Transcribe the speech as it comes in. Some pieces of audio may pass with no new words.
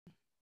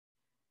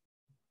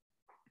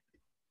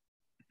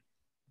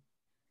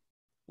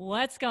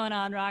What's going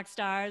on, rock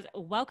stars?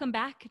 Welcome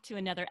back to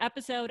another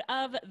episode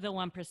of The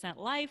 1%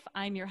 Life.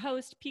 I'm your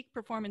host, peak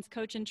performance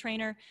coach and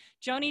trainer,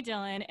 Joni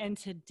Dillon. And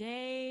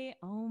today,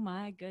 oh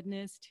my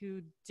goodness,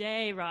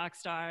 today, rock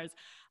stars,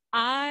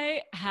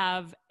 I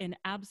have an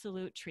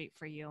absolute treat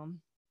for you.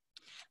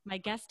 My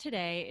guest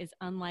today is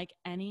unlike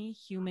any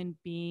human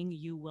being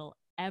you will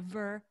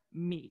ever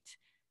meet.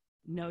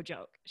 No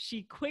joke.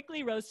 She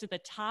quickly rose to the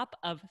top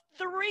of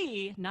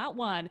three, not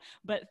one,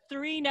 but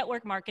three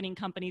network marketing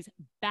companies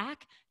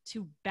back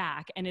to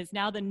back, and is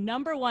now the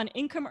number one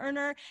income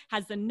earner,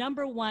 has the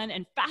number one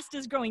and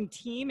fastest growing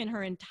team in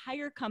her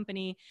entire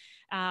company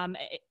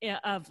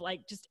of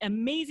like just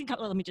amazing.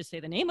 Let me just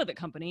say the name of the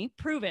company.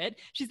 Prove it.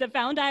 She's the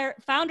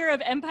founder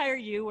of Empire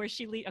U, where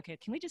she leads. Okay,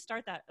 can we just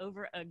start that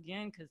over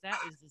again? Because that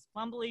is just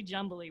fumbly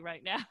jumbly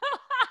right now.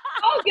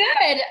 Oh,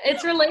 good.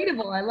 It's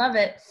relatable. I love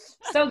it.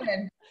 So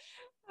good.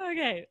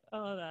 Okay,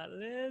 hold on.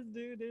 Let's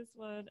do this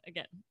one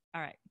again.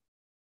 All right.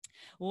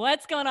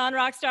 What's going on,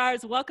 rock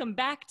stars? Welcome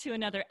back to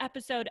another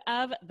episode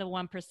of The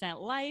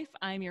 1% Life.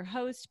 I'm your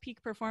host,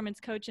 peak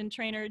performance coach and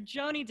trainer,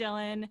 Joni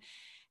Dillon.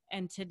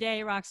 And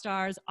today, rock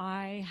stars,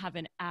 I have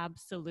an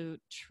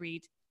absolute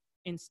treat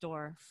in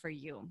store for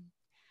you.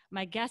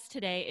 My guest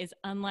today is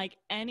unlike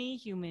any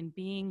human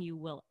being you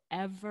will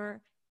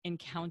ever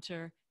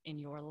encounter in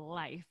your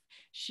life.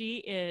 She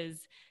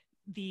is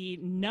the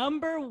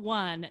number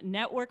one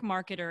network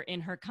marketer in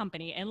her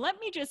company. And let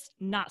me just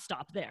not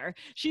stop there.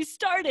 She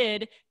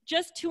started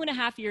just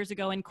 2.5 years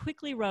ago and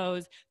quickly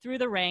rose through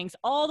the ranks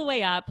all the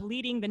way up,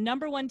 leading the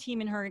number one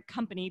team in her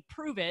company,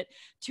 Prove It,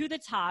 to the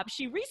top.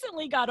 She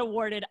recently got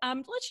awarded,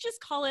 let's just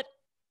call it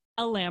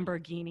a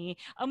Lamborghini,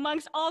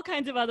 amongst all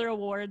kinds of other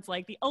awards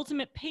like the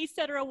Ultimate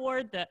Pacesetter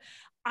Award, the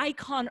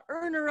Icon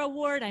Earner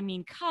Award. I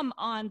mean, come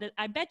on.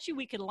 I bet you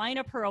we could line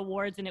up her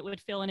awards and it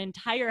would fill an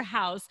entire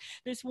house.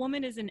 This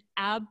woman is an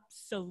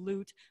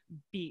absolute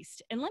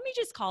beast. And let me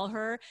just call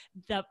her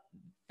the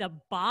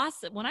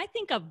boss. When I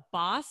think of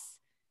boss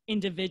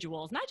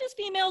individuals, not just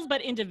females,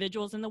 but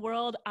individuals in the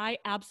world, I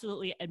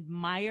absolutely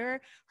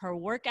admire her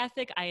work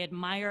ethic. I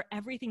admire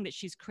everything that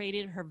she's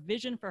created, her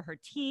vision for her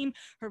team,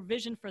 her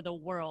vision for the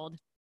world.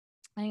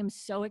 I am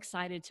so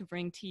excited to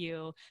bring to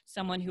you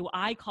someone who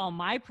I call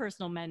my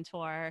personal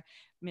mentor,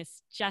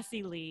 Miss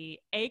Jessie Lee,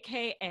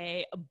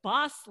 AKA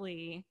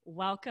Bosslee.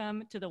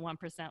 Welcome to the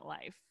 1%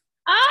 Life.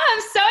 Oh,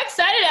 I'm so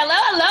excited.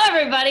 Hello,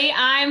 everybody.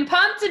 I'm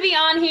pumped to be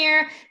on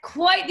here.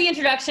 Quite the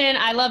introduction.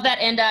 I love that.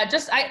 And I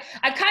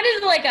kind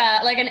of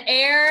like an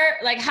air,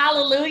 like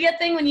hallelujah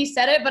thing when you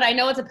said it, but I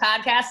know it's a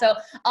podcast, so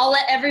I'll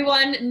let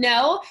everyone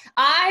know.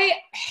 I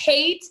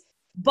hate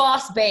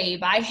boss babe.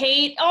 I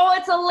hate,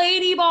 it's a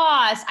lady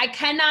boss. I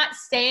cannot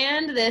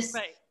stand this.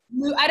 Right.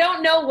 I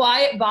don't know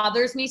why it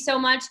bothers me so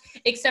much,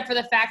 except for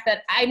the fact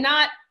that I'm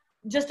not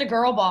just a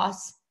girl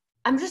boss.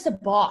 I'm just a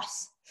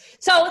boss.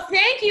 So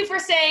thank you for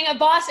saying a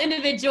boss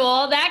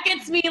individual. That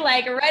gets me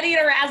like ready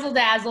to razzle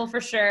dazzle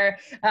for sure.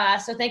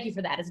 So thank you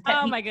for that.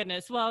 Oh my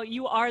goodness. Well,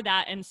 you are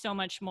that and so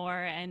much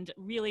more. And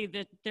really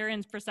they're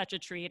in for such a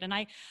treat. And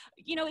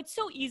it's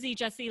so easy,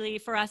 Jessie Lee,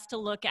 for us to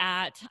look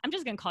at, I'm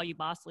just going to call you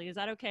Bosslee. Is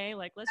that okay?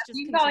 Like, let's just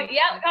call it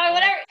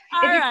whatever.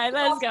 All right,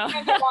 let's go.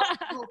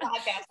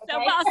 Podcast, okay?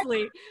 So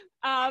Bosslee,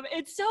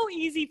 it's so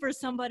easy for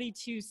somebody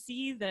to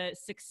see the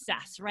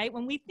success, right?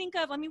 When we think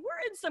of, we're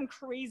in some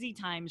crazy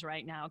times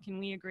right now. Can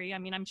we agree?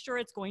 I'm sure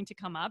it's going to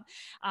come up.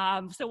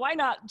 So why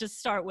not just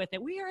start with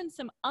it? We are in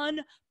some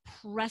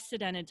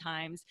unprecedented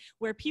times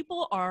where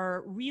people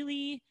are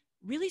really,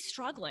 really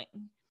struggling.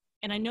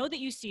 And I know that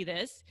you see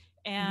this,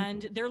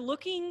 and they're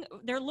looking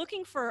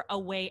for a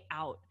way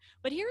out.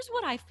 But here's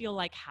what I feel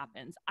like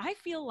happens. I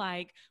feel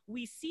like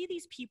we see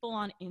these people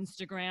on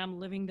Instagram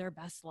living their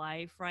best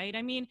life, right?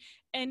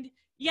 And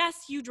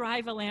yes, you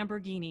drive a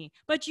Lamborghini,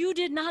 but you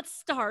did not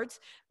start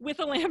with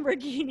a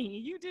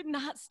Lamborghini. You did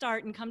not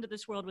start and come to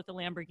this world with a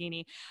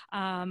Lamborghini.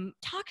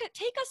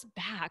 Take us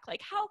back,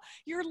 like how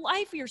your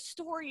life, your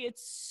story,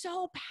 it's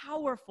so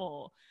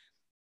powerful.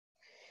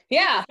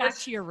 Yeah. Back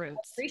to your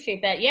roots.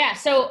 Appreciate that. Yeah.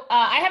 So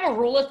I have a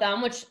rule of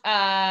thumb, which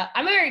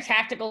I'm a very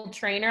tactical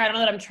trainer. I don't know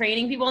that I'm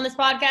training people on this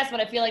podcast, but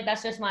I feel like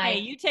that's just my... Hey,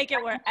 you take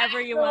it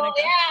wherever you want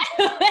to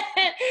go.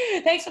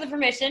 Yeah. Thanks for the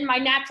permission. My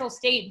natural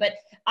state. But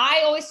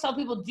I always tell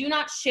people, do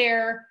not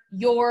share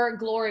your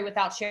glory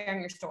without sharing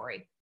your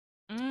story.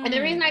 And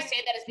the reason I say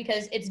that is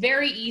because it's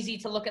very easy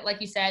to look at, like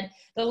you said,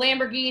 the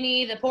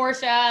Lamborghini, the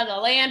Porsche, the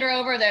Land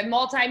Rover, the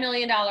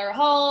multi-million-dollar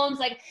homes.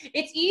 Like,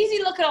 it's easy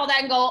to look at all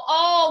that and go,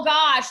 oh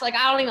gosh, like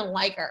I don't even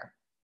like her,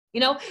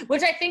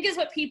 which I think is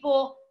what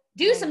people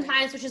do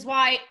sometimes, which is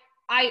why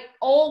I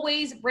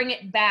always bring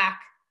it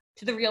back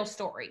to the real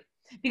story,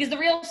 because the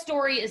real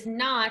story is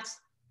not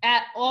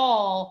at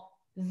all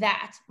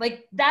that.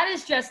 Like,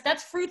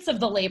 that's fruits of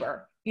the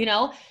labor,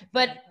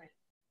 but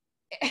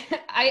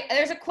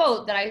there's a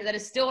quote that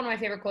is still one of my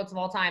favorite quotes of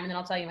all time, and then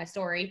I'll tell you my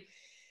story.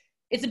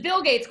 It's a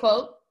Bill Gates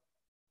quote,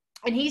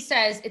 and he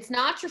says, "It's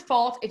not your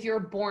fault if you're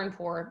born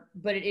poor,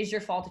 but it is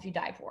your fault if you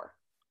die poor."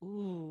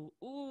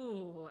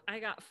 Ooh, I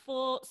got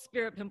full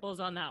spirit pimples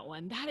on that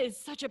one. That is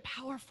such a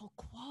powerful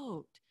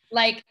quote.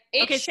 Like,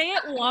 okay, say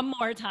it one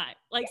more time.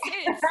 Like, say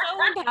it, it's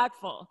so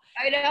impactful.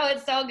 I know,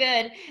 it's so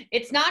good.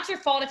 It's not your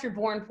fault if you're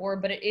born poor,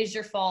 but it is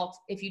your fault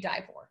if you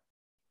die poor.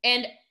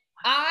 And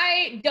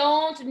I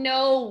don't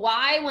know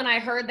why, when I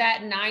heard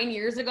that 9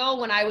 years ago,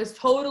 when I was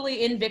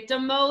totally in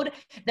victim mode,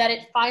 that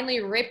it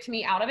finally ripped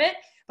me out of it.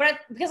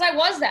 But because I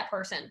was that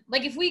person.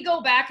 Like, if we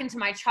go back into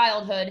my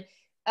childhood,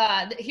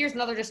 here's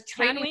another just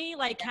training.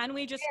 Can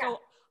we just go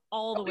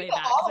all the way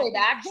back? All the way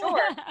back,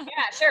 sure.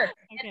 Yeah, sure.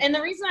 Okay. And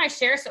the reason I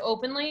share so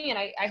openly, and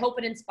I hope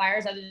it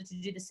inspires others to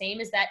do the same,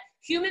 is that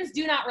humans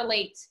do not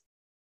relate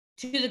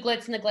to the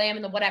glitz and the glam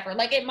and the whatever.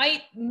 Like, it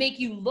might make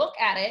you look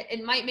at it,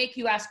 it might make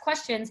you ask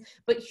questions,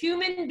 but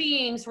human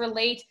beings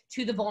relate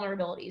to the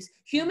vulnerabilities.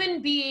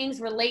 Human beings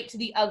relate to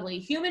the ugly.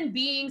 Human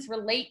beings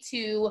relate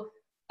to,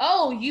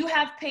 oh, you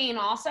have pain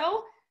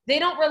also. They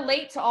don't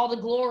relate to all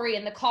the glory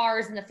and the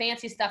cars and the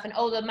fancy stuff and,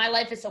 oh, my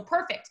life is so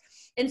perfect.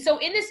 And so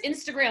in this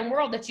Instagram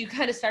world that you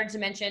kind of started to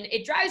mention,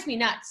 it drives me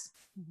nuts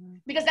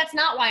because that's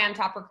not why I'm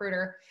top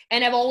recruiter.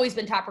 And I've always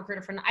been top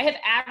recruiter I have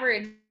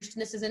averaged,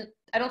 and this isn't,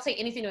 I don't say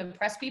anything to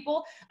impress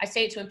people. I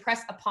say it to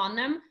impress upon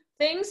them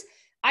things.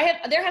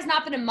 There has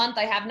not been a month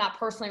I have not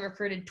personally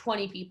recruited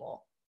 20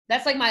 people.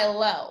 That's like my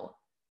low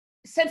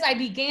since I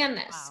began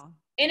this. Wow.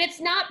 And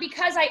it's not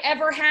because I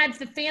ever had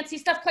the fancy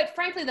stuff. Quite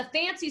frankly, the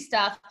fancy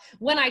stuff,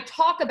 when I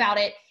talk about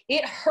it,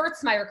 it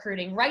hurts my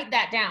recruiting. Write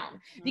that down.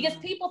 Because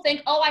people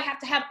think, oh, I have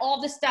to have all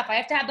this stuff. I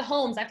have to have the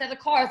homes. I have to have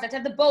the cars. I have to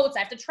have the boats. I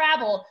have to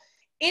travel.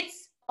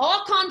 It's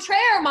au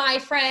contraire, my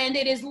friend.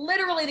 It is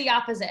literally the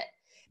opposite.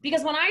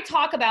 Because when I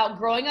talk about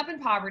growing up in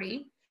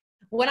poverty,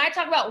 when I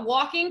talk about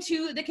walking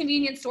to the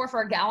convenience store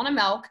for a gallon of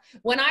milk,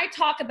 when I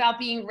talk about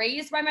being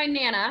raised by my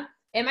Nana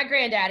and my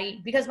granddaddy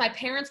because my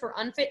parents were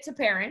unfit to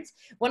parent,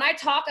 when I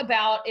talk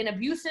about an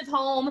abusive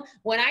home,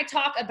 when I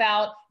talk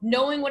about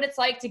knowing what it's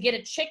like to get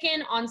a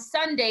chicken on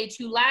Sunday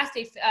to last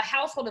a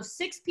household of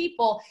 6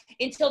 people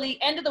until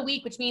the end of the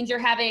week, which means you're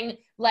having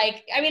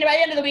by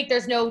the end of the week,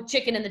 there's no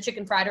chicken in the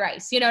chicken fried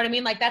rice. You know what I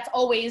mean? Like, that's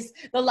always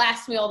the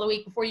last meal of the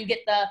week before you get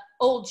the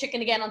old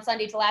chicken again on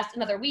Sunday to last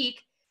another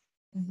week.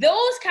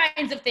 Those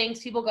kinds of things,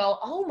 people go,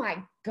 oh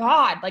my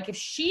God, like if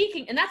she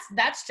can, and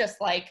that's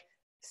just like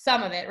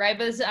some of it, right?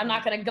 But I'm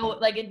not going to go,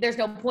 like, there's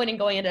no point in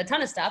going into a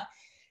ton of stuff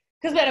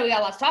because we got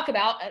a lot to talk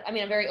about. I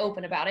mean, I'm very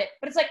open about it,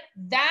 but it's like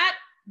that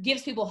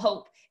gives people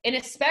hope. And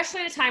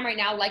especially at a time right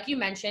now, like you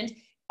mentioned,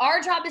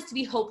 our job is to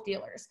be hope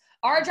dealers.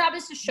 Our job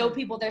is to show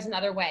people there's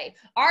another way.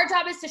 Our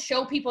job is to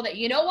show people that,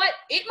 you know what?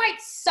 It might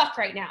suck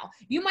right now.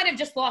 You might have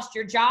just lost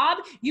your job.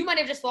 You might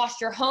have just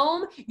lost your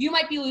home. You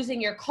might be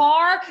losing your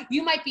car.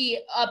 You might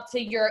be up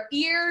to your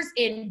ears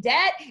in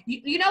debt.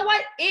 You know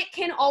what? It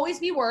can always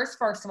be worse,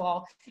 first of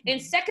all.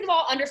 And second of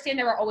all, understand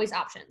there are always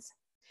options.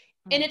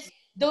 And it's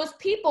those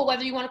people,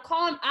 whether you want to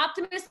call them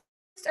optimists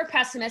or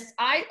pessimists,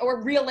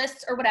 or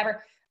realists or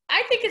whatever,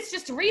 I think it's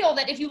just real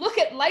that if you look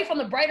at life on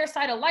the brighter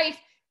side of life,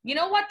 you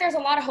know what? There's a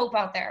lot of hope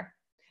out there.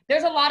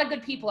 There's a lot of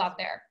good people out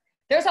there.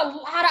 There's a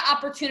lot of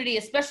opportunity,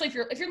 especially if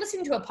you're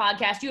listening to a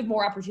podcast, you have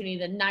more opportunity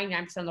than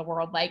 99% of the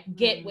world. Like,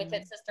 get with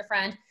it, sister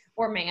friend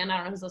or man. I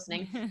don't know who's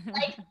listening.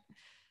 Like,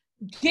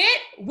 get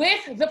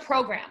with the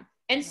program.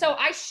 And so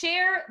I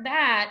share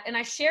that, and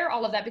I share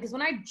all of that because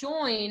when I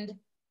joined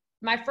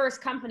my first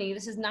company,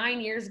 this is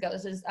 9 years ago.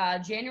 This is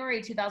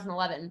January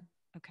 2011.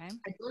 Okay.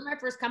 I joined my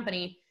first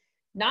company.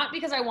 Not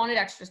because I wanted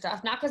extra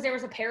stuff, not because there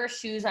was a pair of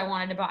shoes I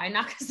wanted to buy,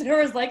 not because there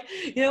was like,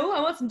 I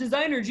want some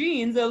designer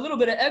jeans, a little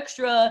bit of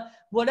extra,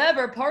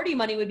 whatever, party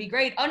money would be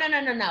great. Oh,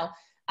 no.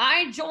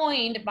 I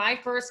joined my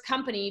first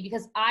company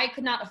because I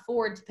could not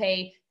afford to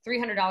pay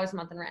 $300 a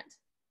month in rent.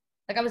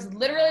 Like, I was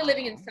literally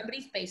living in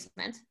somebody's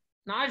basement,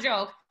 not a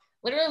joke,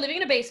 literally living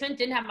in a basement,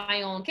 didn't have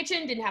my own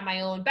kitchen, didn't have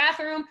my own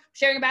bathroom,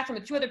 sharing a bathroom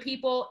with 2 other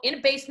people in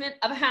a basement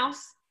of a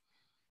house.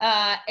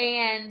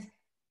 And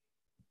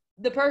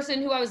the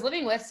person who I was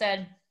living with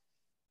said,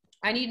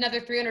 I need another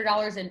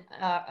 $300 in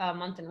a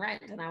month in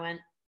rent. And I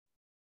went,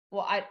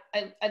 well, I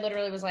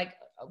literally was like,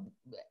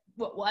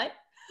 what?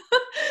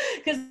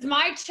 Because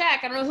my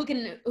check, I don't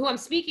know who I'm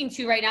speaking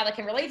to right now that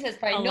can relate to this,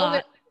 but I know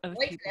that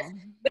relate to this.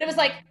 But it was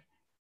like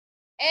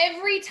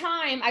every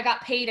time I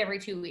got paid every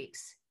 2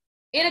 weeks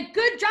in a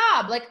good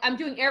job, like I'm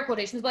doing air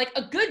quotations, but like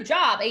a good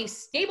job, a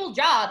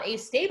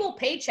stable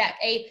paycheck,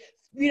 a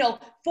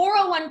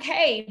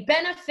 401k,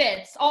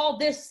 benefits, all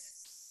this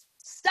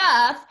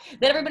stuff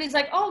that everybody's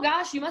like, oh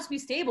gosh, you must be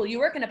stable. You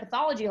work in a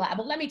pathology lab.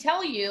 Well, let me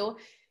tell you,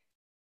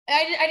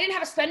 I didn't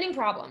have a spending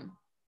problem.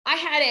 I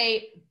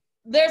had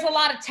there's a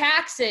lot of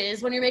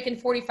taxes when you're making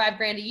 45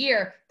 grand a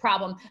year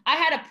problem. I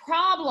had a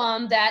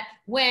problem that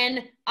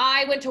when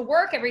I went to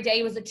work every day,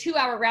 it was a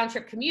 2-hour round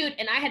trip commute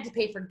and I had to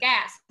pay for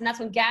gas. And that's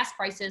when gas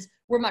prices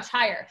were much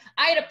higher.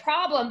 I had a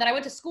problem that I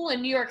went to school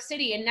in New York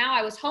City and now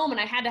I was home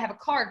and I had to have a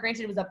car.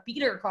 Granted, it was a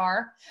beater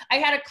car. I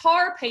had a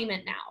car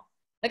payment now.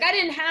 Like, I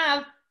didn't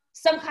have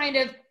some kind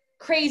of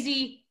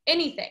crazy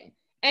anything.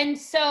 And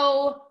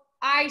so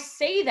I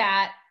say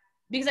that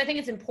because I think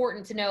it's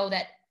important to know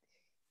that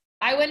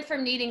I went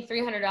from needing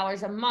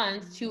 $300 a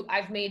month to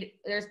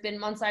there's been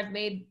months I've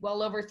made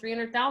well over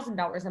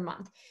 $300,000 a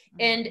month.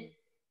 And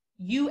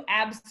you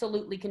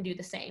absolutely can do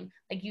the same.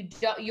 Like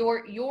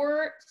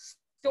your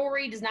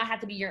story does not have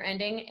to be your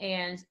ending.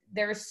 And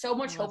there's so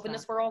much hope in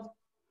this world.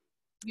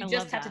 You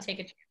just have to take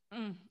a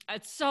chance.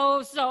 It's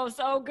so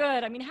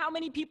good. I mean, how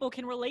many people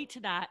can relate to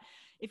that?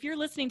 If you're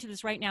listening to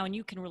this right now and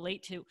you can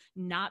relate to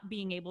not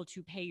being able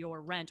to pay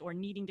your rent or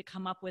needing to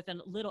come up with a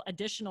little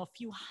additional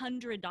few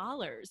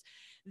 $100s,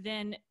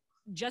 then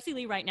Jessie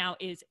Lee right now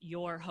is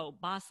your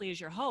hope. Bosslee is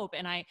your hope.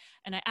 And I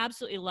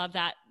absolutely love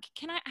that.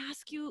 Can I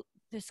ask you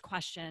this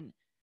question?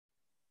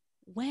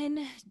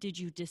 When did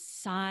you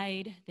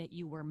decide that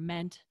you were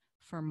meant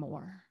for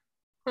more?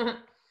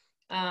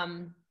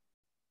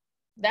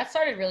 That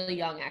started really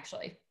young,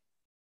 actually.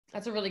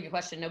 That's a really good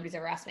question. Nobody's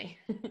ever asked me.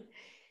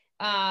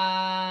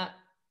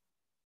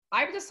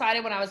 I've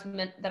decided when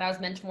that I was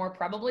meant for more,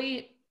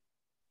 probably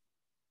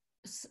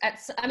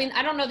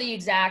I don't know the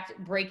exact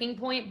breaking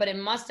point, but it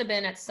must have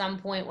been at some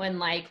point when,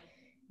 like,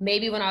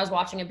 maybe when I was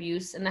watching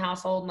abuse in the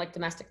household, like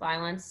domestic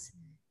violence,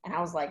 and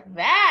I was like,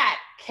 that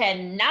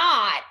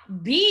cannot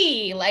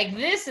be, like,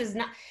 this is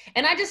not,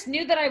 and I just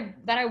knew that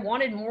I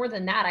wanted more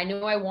than that. I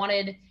knew I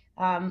wanted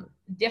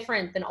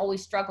different than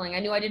always struggling. I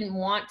knew I didn't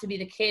want to be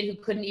the kid who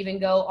couldn't even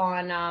go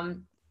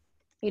on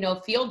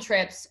field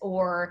trips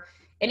or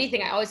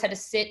anything. I always had to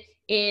sit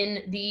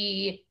in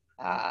the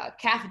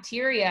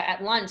cafeteria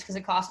at lunch because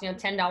it cost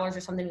 $10 or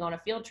something to go on a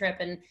field trip.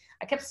 And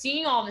I kept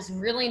seeing all this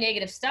really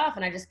negative stuff,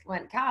 and I just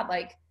went, God,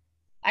 like,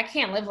 I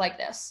can't live like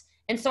this.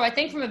 And so I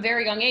think from a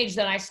very young age,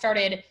 then I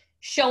started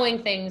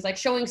showing things, like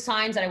showing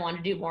signs that I wanted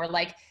to do more,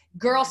 like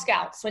Girl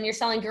Scouts. When you're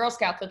selling Girl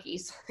Scout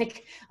cookies,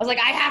 like, I was like,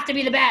 I have to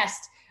be the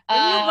best. Were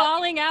you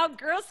bawling out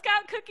Girl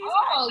Scout cookies?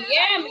 Oh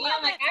yeah, man!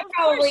 Like, I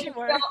probably could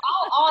go,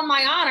 on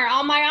my honor,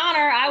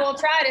 I will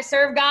try to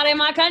serve God in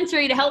my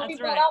country to help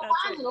people at all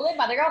times to live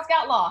by the Girl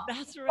Scout law.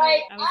 That's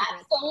right. Like,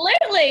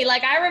 absolutely.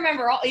 Like, I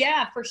remember,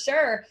 for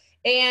sure.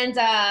 And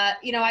I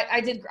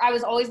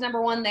was always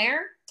number one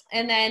there.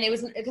 And then it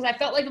was because I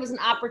felt like it was an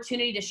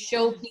opportunity to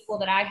show people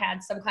that I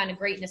had some kind of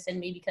greatness in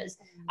me, because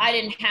I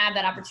didn't have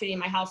that opportunity in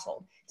my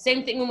household.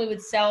 Same thing when we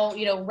would sell,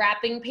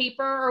 wrapping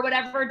paper or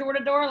whatever door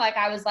to door. Like,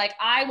 I was like,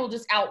 I will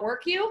just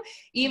outwork you,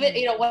 even,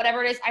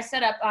 whatever it is. I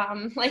set up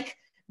like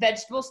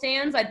vegetable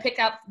stands. I'd pick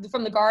out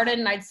from the garden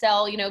and I'd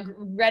sell,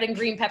 red and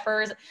green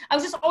peppers. I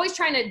was just always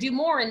trying to do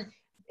more. And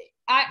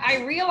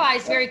I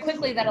realized very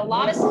quickly that a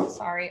lot of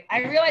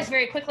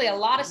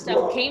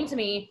stuff came to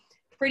me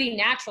pretty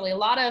naturally. A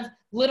lot of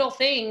little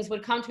things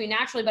would come to me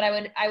naturally, but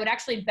I would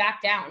actually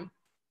back down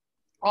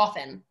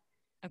often.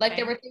 Okay. Like,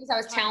 there were things I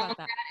was talented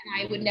at and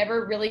I would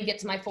never really get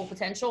to my full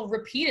potential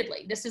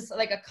repeatedly. This is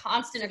like a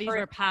constant. So these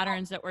were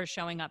patterns that were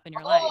showing up in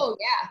your life. Oh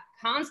yeah.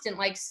 Constant,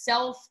 like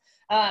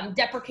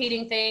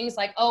deprecating things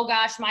like, oh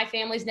gosh, my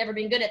family's never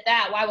been good at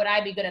that. Why would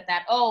I be good at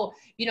that? Oh,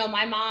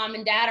 my mom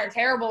and dad are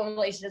terrible in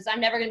relationships. I'm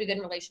never going to be good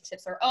in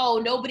relationships. Or,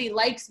 oh, nobody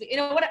likes me.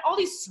 All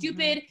these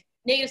stupid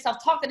negative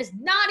self-talk that is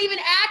not even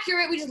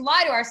accurate. We just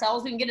lie to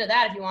ourselves. We can get into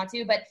that if you want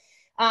to, but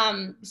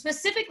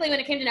specifically when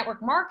it came to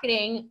network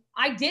marketing,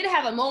 I did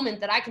have a moment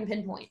that I can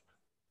pinpoint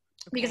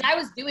because I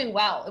was doing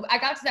well. I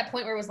got to that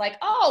point where it was like,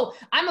 oh,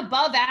 I'm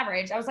above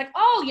average. I was like,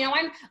 oh,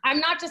 I'm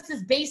not just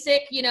this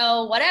basic,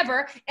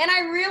 whatever. And I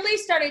really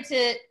started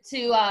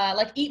to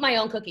like eat my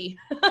own cookie.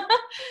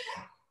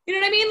 You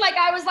know what I mean? Like,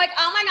 I was like,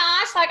 oh my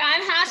gosh, like,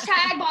 I'm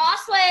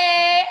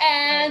 #bosslee.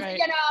 And, right.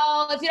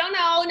 If you don't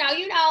know, now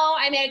you know,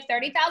 I make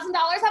 $30,000 a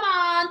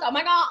month. Oh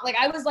my God. Like,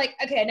 I was like,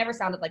 okay, I never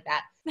sounded like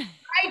that.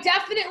 I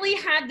definitely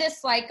had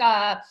this like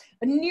a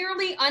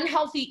nearly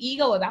unhealthy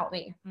ego about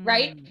me.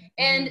 Right.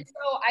 And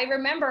so I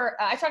remember,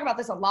 I talk about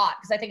this a lot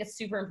because I think it's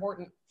super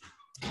important.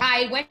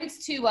 I went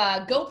to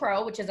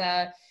GoPro, which is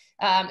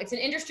it's an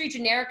industry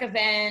generic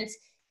event.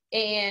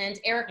 And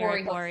Eric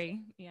Worre.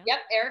 Yeah. Yep,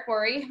 Eric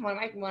Worre, one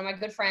of my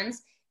good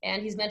friends,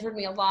 and he's mentored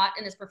me a lot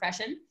in this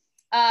profession.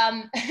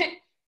 And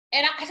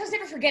I just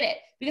never forget it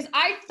because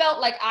I felt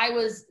like I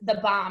was the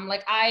bomb.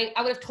 Like, I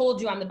would have told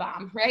you I'm the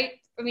bomb, right?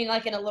 I mean,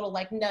 like in a little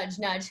like nudge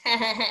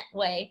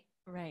way.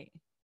 Right.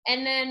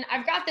 And then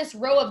I've got this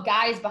row of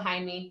guys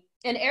behind me,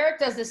 and Eric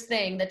does this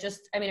thing that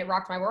it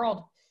rocked my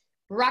world.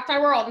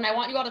 And I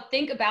want you all to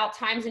think about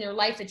times in your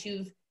life that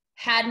you've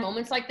had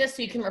moments like this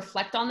so you can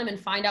reflect on them and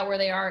find out where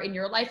they are in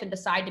your life and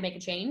decide to make a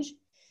change.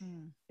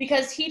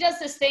 Because he does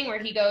this thing where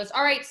he goes,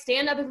 all right,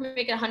 stand up if you're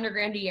making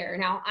 $100,000 a year.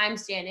 Now I'm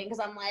standing because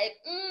I'm like,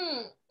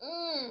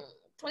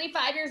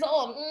 25 years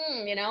old,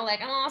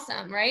 like, I'm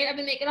awesome, right? I've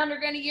been making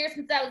 $100,000 a year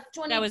since I was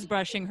 20. I was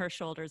brushing her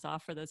shoulders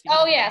off for those.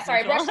 Oh yeah,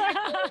 sorry, brushing my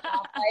shoulders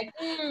off.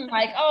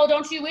 Like, oh,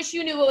 don't you wish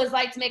you knew what it was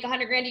like to make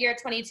 $100,000 a year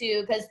at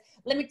 22? Because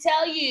let me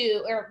tell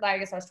you, or I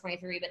guess I was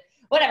 23, but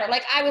whatever.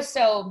 Like, I was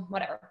so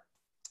whatever.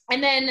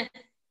 And then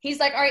he's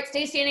like, all right,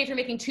 stay standing if you're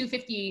making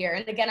 $250 a year.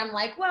 And again, I'm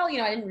like, well,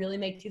 I didn't really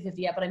make $250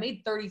 yet, but I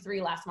made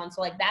 33 last month.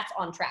 So like, that's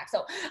on track.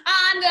 So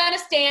I'm going to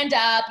stand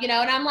up, and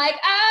I'm like,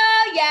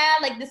 oh yeah,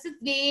 like, this is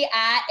me.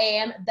 I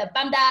am the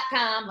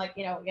bum.com. Like,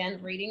 again,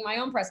 reading my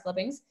own press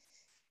clippings.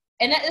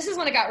 And this is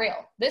when it got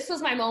real. This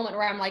was my moment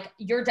where I'm like,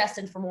 you're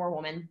destined for more,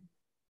 woman.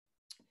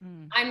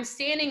 I'm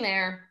standing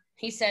there.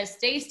 He says,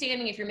 stay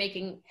standing if you're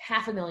making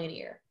 $500,000 a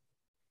year.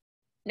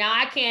 Now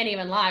I can't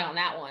even lie on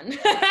that one. Like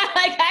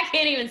I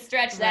can't even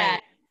stretch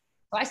that.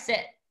 So I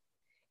sit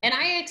and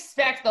I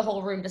expect the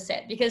whole room to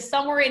sit because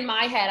somewhere in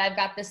my head, I've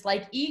got this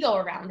like ego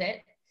around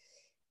it.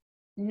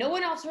 No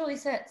one else really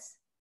sits.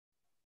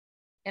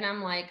 And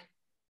I'm like,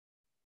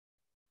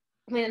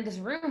 man, this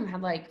room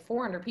had like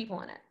 400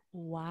 people in it.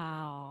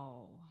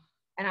 Wow.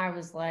 And I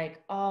was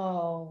like,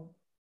 oh.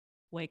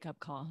 Wake up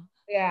call.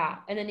 Yeah.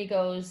 And then he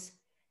goes,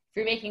 if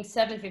you're making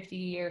 $750 a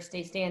year,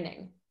 stay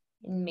standing.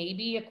 And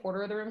maybe a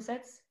quarter of the room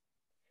sits.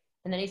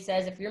 And then he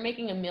says, if you're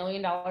making $1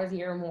 million a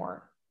year or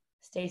more,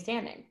 stay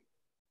standing.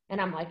 And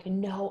I'm like,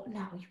 no,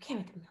 you can't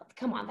make $1 million.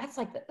 Come on. That's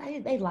like,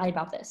 they lie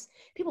about this.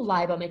 People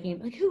lie about making,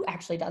 like, who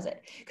actually does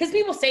it? Because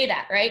people say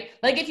that, right?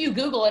 Like if you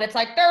Google it, it's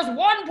like, there's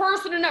one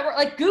person in network.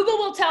 Like Google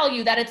will tell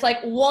you that it's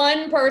like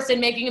one person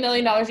making $1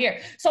 million a year.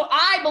 So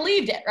I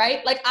believed it,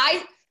 right? Like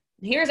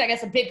here's, I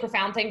guess, a big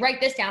profound thing.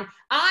 Write this down.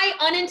 I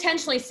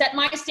unintentionally set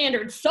my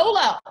standards so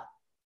low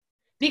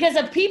because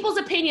of people's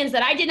opinions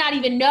that I did not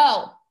even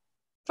know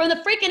from the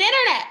freaking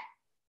internet.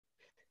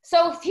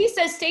 So he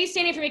says, stay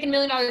standing if you're making $1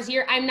 million a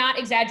year. I'm not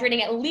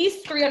exaggerating. At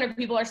least 300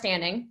 people are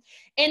standing.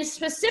 And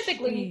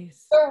specifically,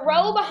 the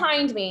row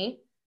behind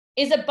me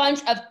is a bunch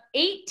of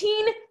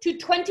 18 to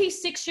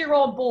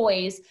 26-year-old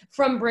boys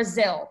from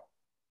Brazil.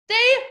 They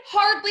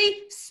hardly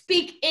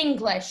speak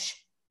English.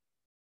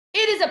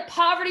 It is a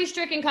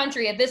poverty-stricken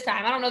country at this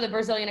time. I don't know the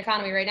Brazilian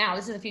economy right now.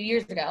 This is a few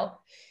years ago.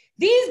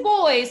 These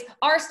boys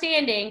are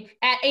standing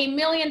at $1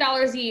 million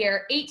a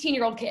year,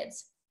 18-year-old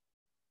kids.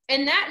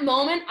 In that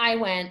moment,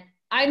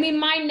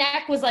 my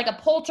neck was like a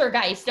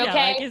poltergeist, okay?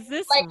 Yeah, like, is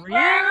this like,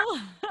 real?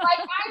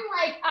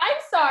 I'm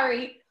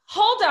sorry.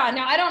 Hold on.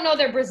 Now, I don't know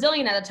they're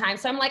Brazilian at the time.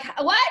 So I'm like,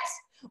 what?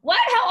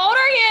 How old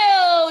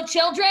are you,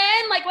 children?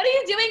 Like, what are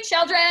you doing,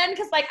 children?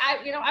 Because like,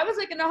 I was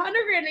making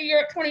 $100,000 a year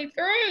at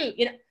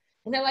 23,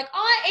 and they're like,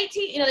 oh,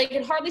 18, they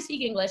can hardly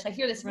speak English. I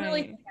hear this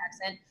really thick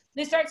accent.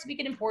 They start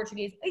speaking in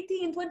Portuguese,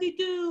 18,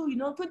 22,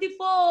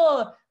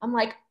 24. I'm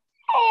like,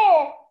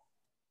 oh.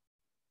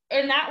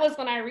 And that was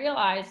when I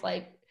realized,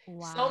 like,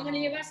 so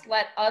many of us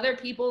let other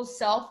people's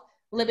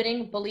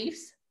self-limiting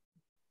beliefs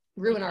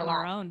ruin our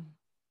lives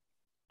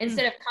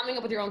instead of coming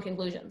up with your own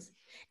conclusions.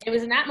 It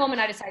was in that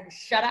moment I decided to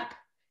shut up,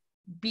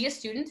 be a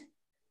student,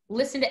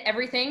 listen to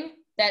everything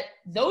that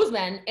those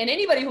men and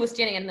anybody who was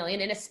standing at $1 million,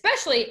 and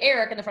especially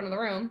Eric in the front of the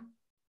room,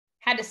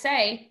 had to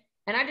say.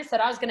 And I just said,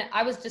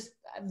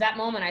 that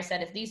moment I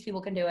said, if these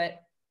people can do it,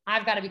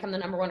 I've got to become the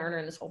number one earner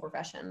in this whole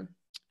profession.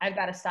 I've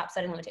got to stop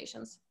setting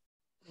limitations.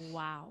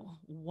 Wow.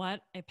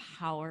 What a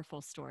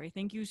powerful story.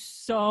 Thank you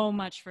so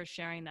much for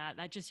sharing that.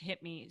 That just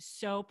hit me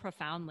so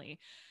profoundly.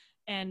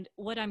 And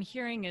what I'm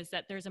hearing is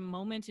that there's a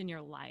moment in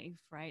your life,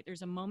 right?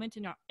 There's a moment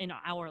in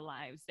our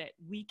lives that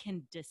we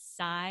can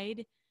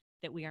decide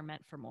that we are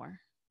meant for more.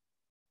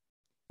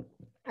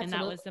 Absolutely. And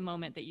that was the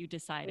moment that you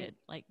decided,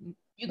 like,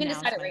 you can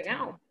decide it right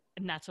now.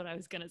 And that's what I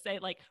was going to say.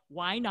 Like,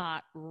 why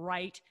not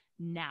right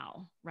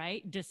now,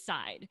 right?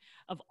 Decide.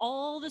 Of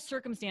all the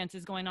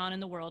circumstances going on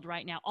in the world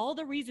right now, all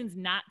the reasons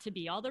not to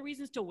be, all the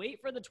reasons to wait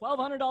for the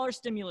 $1,200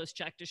 stimulus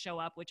check to show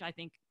up, which I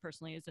think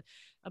personally is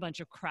a bunch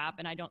of crap.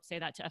 And I don't say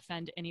that to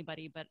offend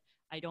anybody, but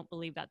I don't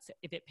believe that's,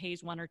 if it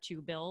pays one or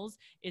two bills,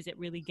 is it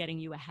really getting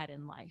you ahead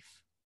in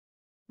life?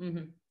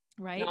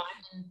 Mm-hmm. Right? No,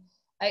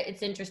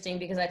 it's interesting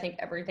because I think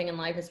everything in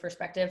life is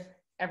perspective.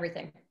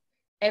 Everything.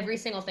 Every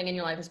single thing in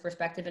your life is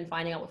perspective and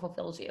finding out what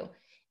fulfills you.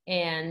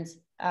 And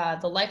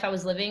the life I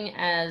was living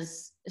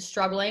as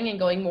struggling and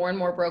going more and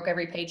more broke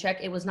every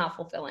paycheck, it was not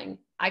fulfilling.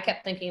 I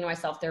kept thinking to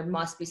myself, there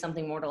must be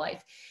something more to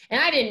life.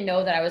 And I didn't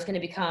know that I was going to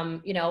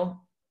become,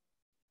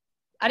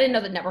 I didn't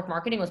know that network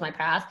marketing was my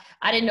path.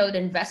 I didn't know that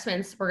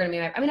investments were going to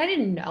be I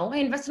didn't know. I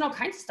invest in all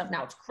kinds of stuff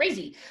now. It's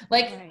crazy.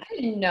 Like, right. I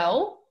didn't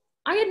know.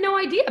 I had no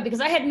idea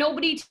because I had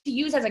nobody to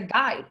use as a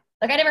guide.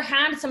 Like, I never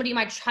had somebody in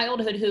my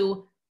childhood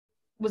who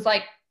was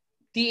like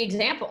the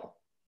example.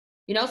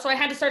 So I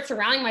had to start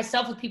surrounding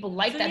myself with people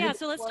like that. Yeah.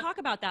 So let's talk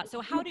about that.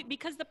 So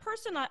because the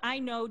person I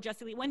know,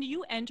 Jessie Lee, when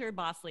you enter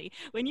bosslee,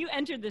 when you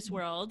entered this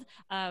world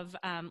of,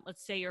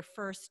 let's say your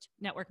first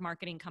network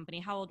marketing company,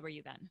 how old were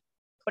you then?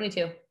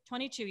 22.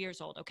 22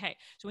 years old. Okay.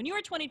 So when you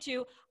were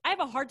 22, I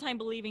have a hard time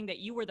believing that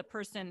you were the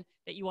person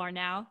that you are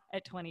now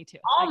at 22.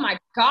 Oh my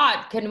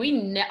God. Can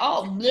we,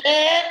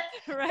 right.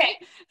 Okay.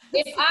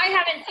 If I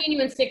haven't seen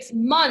you in 6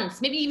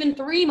 months, maybe even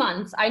 3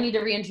 months, I need to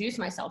reintroduce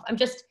myself.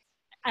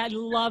 I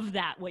love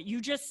that. What you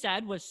just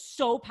said was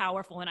so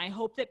powerful. And I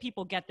hope that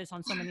people get this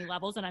on so many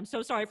levels. And I'm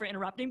so sorry for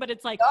interrupting, but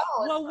it's like,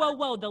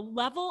 whoa. The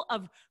level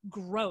of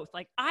growth.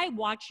 Like, I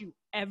watch you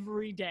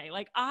every day.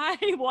 Like, I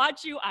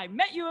watch you. I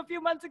met you a few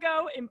months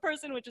ago in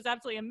person, which was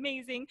absolutely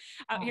amazing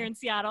out here in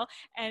Seattle,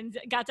 and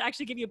got to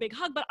actually give you a big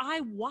hug. But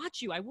I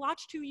watch you. I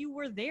watched who you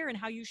were there and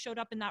how you showed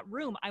up in that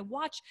room. I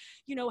watch,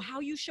 how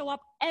you show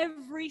up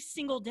every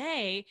single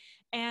day.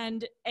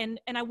 And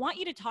I want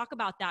you to talk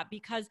about that,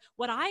 because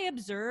what I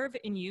observe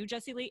in you,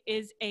 Jessie Lee,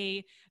 is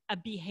a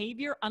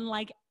behavior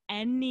unlike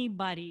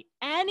anybody.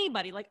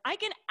 Like, I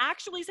can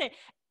actually say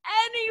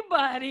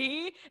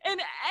anybody in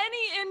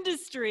any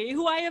industry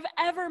who I have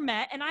ever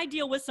met, and I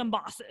deal with some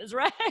bosses,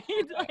 right?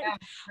 Like, Yeah,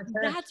 for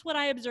sure. that's what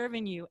I observe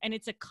in you. And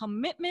it's a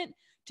commitment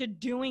to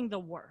doing the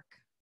work.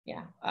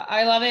 Yeah,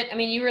 I love it. I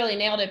mean, you really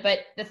nailed it.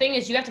 But the thing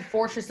is, you have to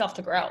force yourself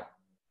to grow.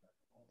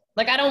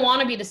 Like, I don't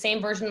want to be the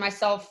same version of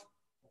myself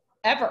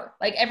ever.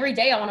 Like, every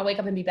day I want to wake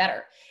up and be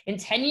better. And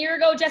 10 years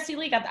ago, Jessie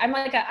Lee, I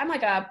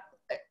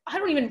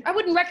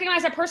wouldn't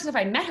recognize that person if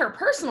I met her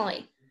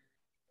personally.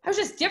 I was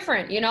just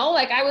different, you know,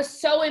 like I was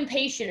so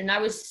impatient and I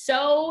was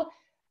so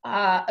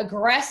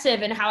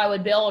aggressive in how I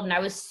would build. And I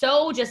was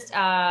so just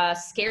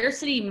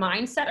scarcity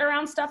mindset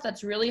around stuff.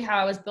 That's really how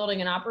I was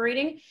building and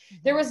operating.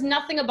 There was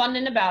nothing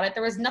abundant about it.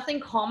 There was nothing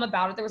calm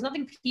about it. There was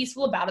nothing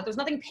peaceful about it. There was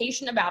nothing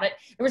patient about it.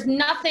 There was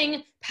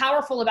nothing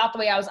powerful about the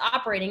way I was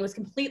operating. It was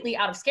completely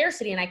out of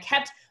scarcity. And I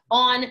kept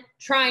on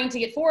trying to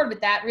get forward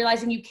with that,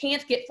 realizing you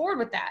can't get forward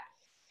with that.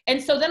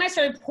 And so then I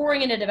started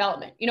pouring into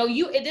development. You know,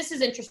 this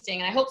is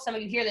interesting, and I hope some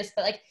of you hear this,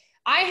 but like,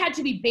 I had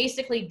to be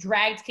basically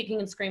dragged kicking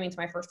and screaming to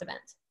my first event.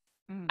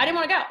 I didn't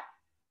want to go.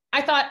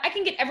 I thought I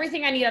can get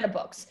everything I need out of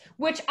books,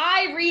 which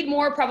I read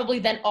more probably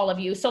than all of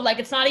you. So like,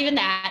 it's not even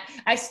that.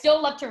 I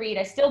still love to read.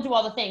 I still do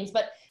all the things,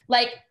 but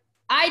like,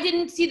 I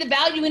didn't see the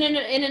value in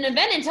an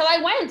event until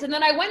I went. And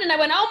then I went,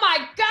 oh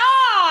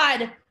my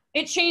God,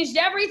 it changed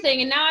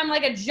everything. And now I'm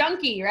like a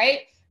junkie,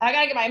 right? I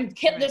gotta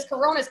get this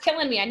Corona's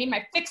killing me. I need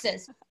my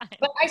fixes.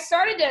 But I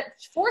started to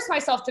force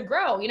myself to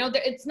grow. You know,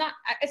 it's not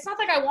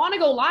like I want to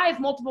go live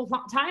multiple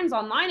times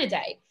online a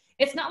day.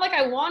 It's not like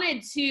I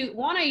want to,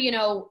 you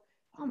know,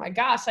 oh my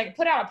gosh, like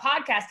put out a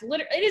podcast.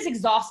 Literally, it is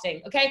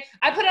exhausting. Okay.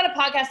 I put out a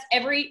podcast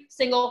every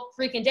single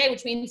freaking day,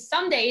 which means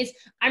some days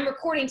I'm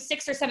recording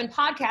 6 or 7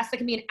 podcasts that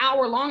can be an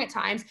hour long at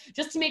times,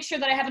 just to make sure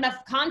that I have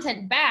enough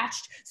content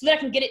batched so that I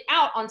can get it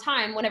out on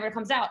time whenever it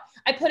comes out.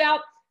 I put out,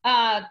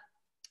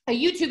 a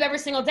YouTube every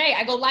single day.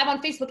 I go live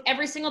on Facebook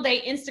every single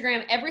day,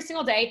 Instagram every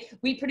single day.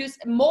 We produce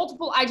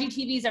multiple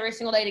IGTVs every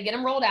single day to get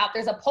them rolled out.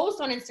 There's a post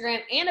on Instagram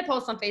and a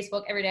post on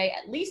Facebook every day,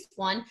 at least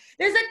one.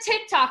 There's a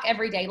TikTok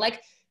every day. Like,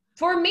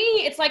 for me,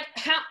 it's like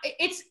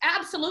it's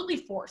absolutely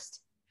forced.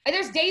 And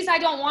there's days I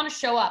don't want to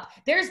show up.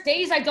 There's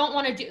days I don't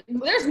want to do.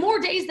 There's more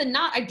days than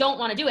not I don't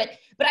want to do it.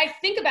 But I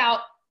think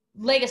about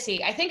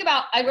legacy. I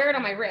wear it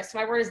on my wrist.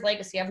 My word is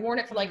legacy. I've worn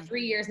it for like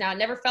 3 years now. It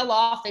never fell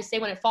off. They say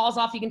when it falls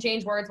off, you can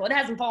change words. Well, it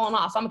hasn't fallen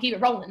off, so I'm gonna keep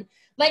it rolling.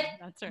 Like,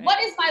 right.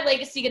 What is my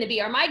legacy gonna be?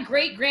 Are my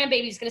great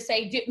grandbabies gonna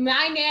say, dude,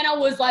 my Nana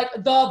was like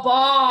the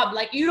Bob,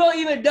 like you don't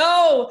even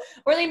know?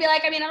 Or they'd be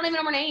like, I mean, I don't even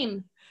know her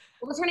name.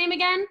 What was her name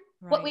again?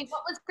 Right. What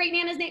was great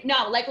Nana's name?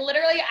 No, like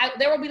literally,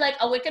 there will be like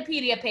a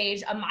Wikipedia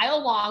page a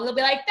mile long. They'll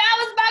be like, that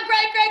was my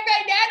great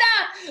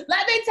Nana.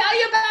 Let me tell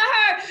you about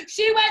her.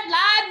 She went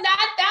live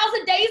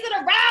 9,000 days in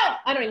a row.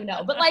 I don't even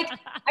know, but like,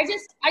 I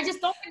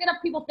just don't think enough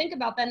people think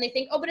about that, and they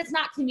think, oh, but it's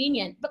not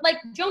convenient. But like,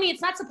 Joni,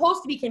 it's not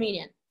supposed to be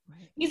convenient.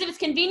 Right. Because if it's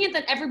convenient,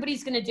 then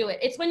everybody's gonna do it.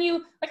 It's when you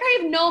like, I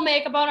have no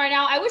makeup on right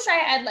now. I wish I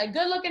had like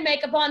good looking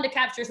makeup on to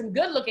capture some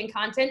good looking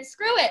content.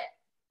 Screw it.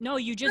 No,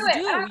 you just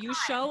do. You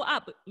show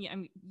up.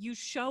 You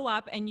show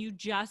up and you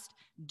just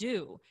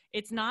do.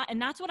 It's not,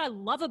 and that's what I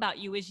love about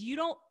you is you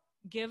don't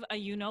give a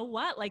you know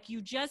what, like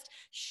you just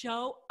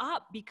show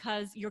up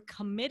because you're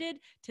committed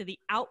to the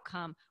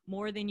outcome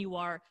more than you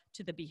are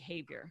to the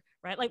behavior,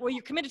 right? Like, well,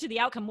 you're committed to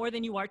the outcome more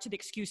than you are to the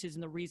excuses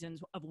and the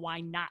reasons of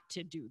why not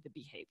to do the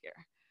behavior.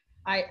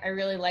 I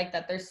really like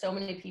that. There's so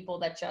many people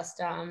that just,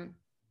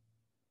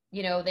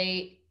 you know,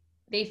 they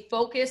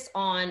focus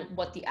on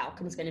what the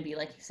outcome is going to be,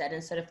 like you said,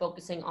 instead of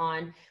focusing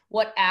on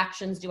what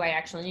actions do I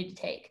actually need to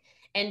take.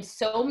 And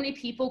so many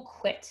people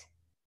quit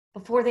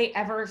before they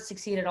ever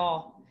succeed at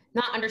all,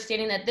 not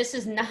understanding that this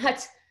is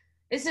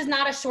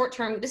not a short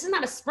term. This is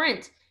not a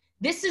sprint.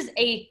 It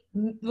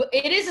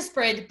is a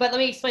sprint, but let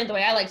me explain the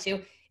way I like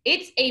to.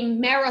 It's a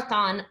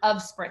marathon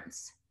of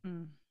sprints.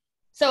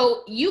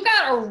 So you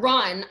got to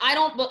run. I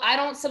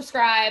don't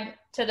subscribe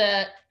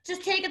to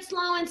just take it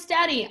slow and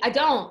steady. I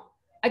don't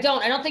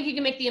think you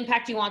can make the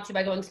impact you want to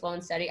by going slow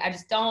and steady. I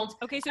just don't.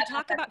 Okay. So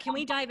can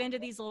we dive into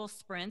these little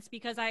sprints?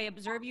 Because I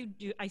observe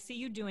I see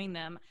you doing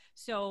them.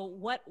 So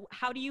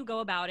how do you go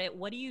about it?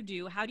 What do you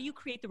do? How do you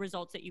create the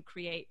results that you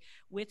create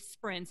with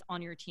sprints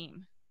on your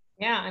team?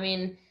 Yeah. I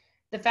mean,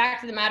 the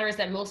fact of the matter is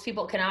that most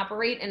people can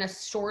operate in a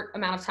short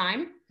amount of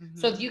time. Mm-hmm.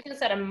 So if you can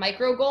set a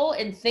micro goal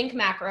and think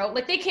macro,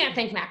 like they can't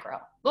think macro.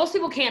 Most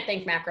people can't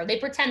think macro. They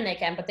pretend they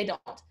can, but they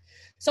don't.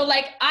 So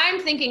like I'm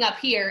thinking up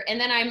here and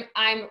then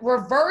I'm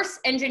reverse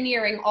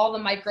engineering all the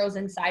micros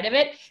inside of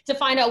it to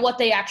find out what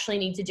they actually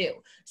need to do.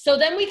 So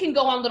then we can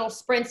go on little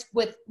sprints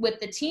with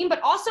the team, but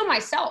also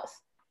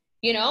myself,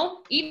 you know,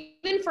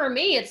 even for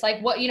me, it's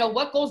like,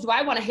 what goals do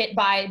I want to hit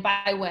by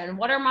when?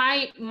 What are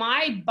my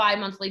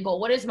bi-monthly goal?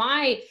 What is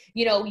my,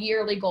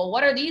 yearly goal?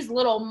 What are these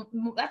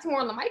that's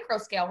more on the micro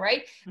scale,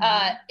 right?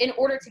 Mm-hmm. In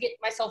order to get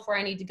myself where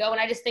I need to go. And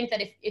I just think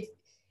that if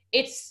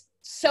it's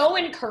so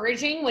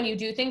encouraging when you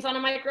do things on a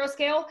micro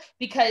scale,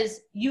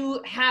 because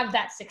you have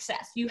that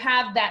success, you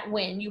have that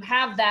win, you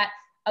have that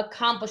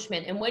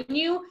accomplishment. And when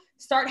you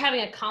start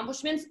having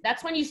accomplishments,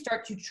 that's when you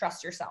start to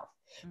trust yourself.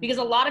 Because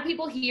a lot of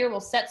people here will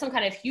set some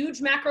kind of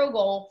huge macro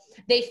goal.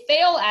 They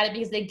fail at it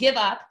because they give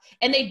up,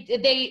 and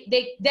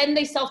then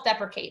they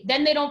self-deprecate.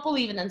 Then they don't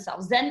believe in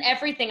themselves. Then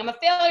everything, I'm a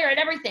failure at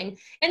everything.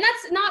 And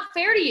that's not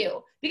fair to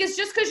you, because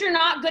just because you're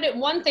not good at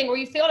one thing or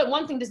you failed at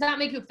one thing does not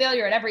make you a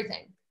failure at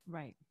everything.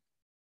 Right.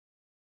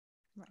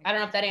 I don't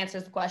know if that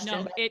answers the question.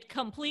 No, it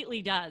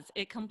completely does.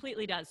 It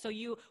completely does. So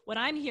what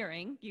I'm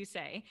hearing you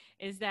say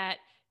is that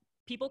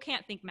people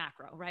can't think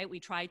macro, right? We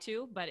try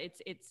to, but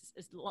it's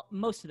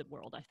most of the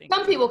world, I think.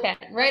 Some people can,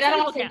 right?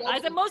 I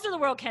said most of the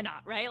world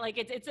cannot, right? Like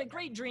it's a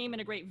great dream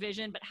and a great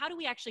vision, but how do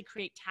we actually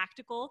create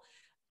tactical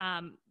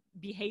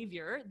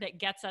behavior that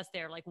gets us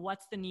there? Like,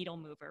 what's the needle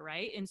mover,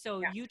 right? And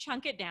so you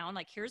chunk it down,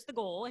 like, here's the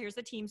goal, here's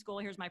the team's goal,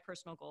 here's my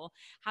personal goal.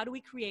 How do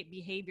we create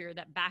behavior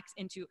that backs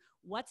into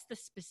what's the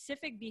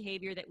specific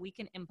behavior that we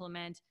can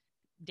implement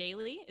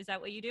daily? Is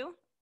that what you do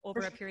over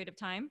a period of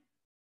time?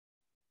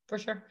 For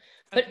sure.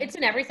 But it's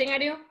in everything I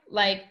do.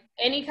 Like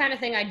any kind of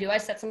thing I do, I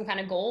set some kind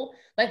of goal.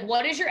 Like,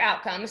 what is your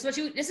outcome? This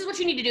is what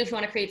you need to do if you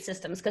want to create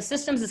systems, because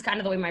systems is kind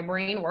of the way my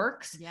brain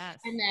works. Yes.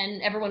 And then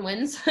everyone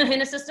wins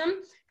in a system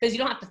because you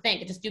don't have to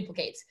think, it just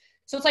duplicates.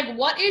 So it's like,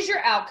 what is your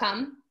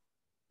outcome?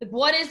 Like,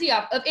 what is the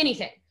of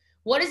anything?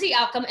 What is the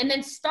outcome? And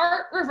then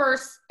start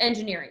reverse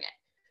engineering it.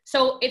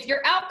 So if your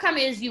outcome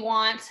is you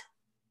want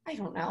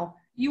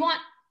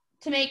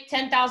to make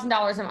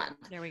 $10,000 a month.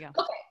 There we go.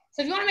 Okay.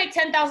 So if you want to make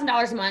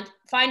 $10,000 a month,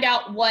 find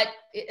out what,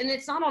 and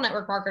it's not all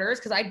network marketers,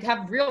 because I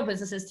have real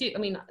businesses too. I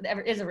mean,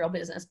 it is a real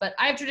business, but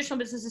I have traditional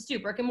businesses too,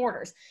 brick and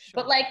mortars. Sure.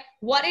 But like,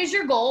 what is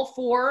your goal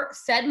for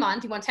said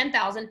month? You want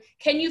 10,000.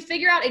 Can you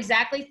figure out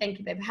exactly, thank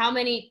you, babe, how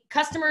many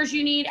customers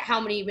you need, how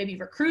many maybe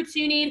recruits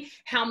you need,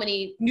 how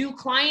many new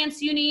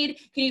clients you need?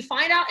 Can you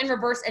find out and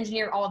reverse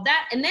engineer all of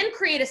that, and then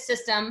create a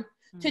system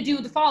to do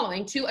the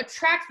following, to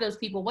attract those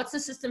people? What's the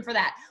system for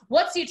that?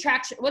 What's the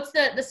attraction? What's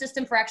the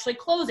system for actually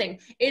closing?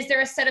 Is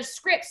there a set of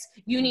scripts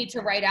you need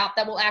to write out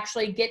that will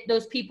actually get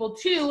those people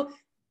to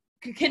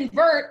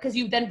convert? Because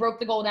you then broke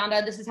the goal down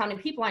to, this is how many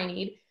people I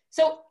need.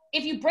 So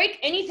if you break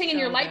anything in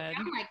your life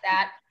down like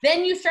that,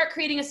 then you start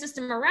creating a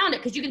system around it,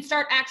 because you can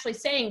start actually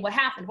saying what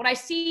happened. What I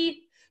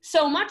see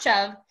so much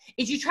of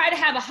is you try to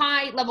have a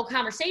high level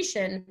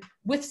conversation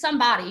with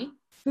somebody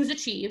who's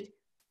achieved,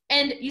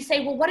 and you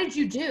say, well, what did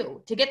you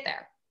do to get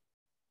there?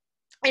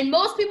 And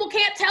most people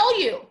can't tell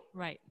you.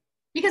 Right.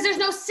 Because there's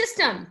no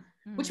system,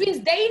 which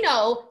means they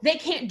know they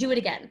can't do it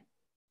again.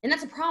 And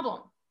that's a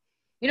problem.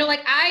 You know, like,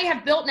 I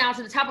have built now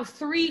to the top of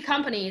 3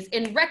 companies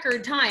in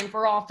record time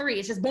for all 3.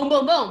 It's just boom,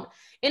 boom, boom.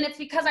 And it's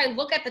because I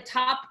look at the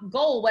top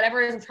goal,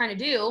 whatever it is I'm trying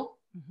to do,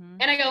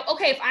 and I go,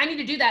 okay, if I need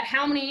to do that,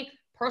 how many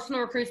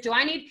personal recruits do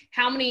I need?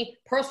 How many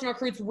personal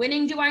recruits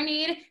winning do I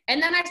need? And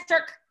then I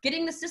start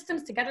getting the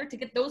systems together to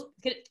get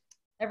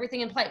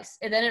everything in place.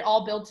 And then it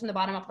all builds from the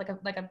bottom up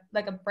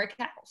like a brick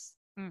house.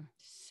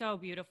 So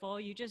beautiful.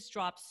 You just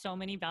dropped so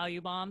many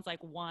value bombs, like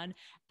one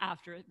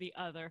after the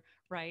other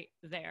right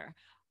there.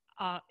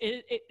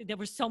 There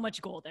was so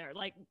much gold there.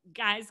 Like,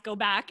 guys, go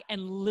back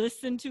and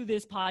listen to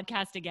this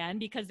podcast again,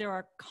 because there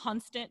are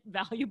constant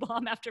value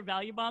bomb after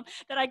value bomb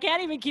that I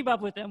can't even keep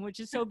up with them, which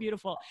is so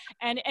beautiful.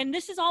 And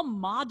this is all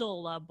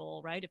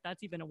modelable, right? If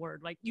that's even a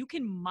word. Like, you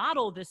can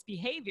model this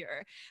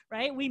behavior,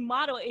 right? We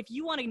model. If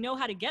you want to know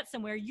how to get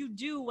somewhere, you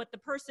do what the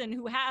person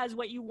who has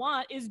what you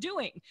want is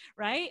doing,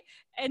 right?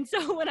 And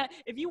so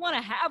if you want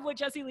to have what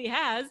Jessie Lee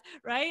has,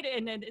 right?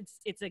 And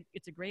it's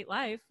a great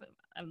life.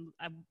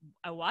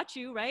 I watch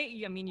you, right?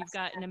 I mean, you've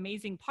got an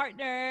amazing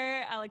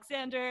partner,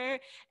 Alexander,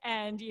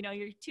 and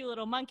your 2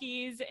 little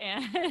monkeys.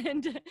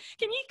 And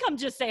can you come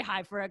just say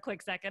hi for a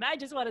quick second? I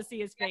just want to see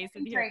his face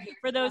and hear. Right,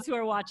 for those who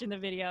are watching the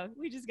video,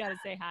 we just got to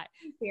say hi.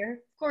 He's here.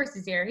 Of course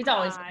he's here. He's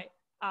always here.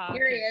 Oh,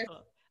 here he is.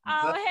 Cool.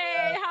 Oh,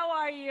 hey, how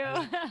are you?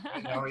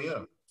 Hey, how are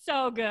you?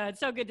 So good.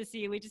 So good to see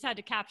you. We just had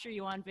to capture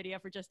you on video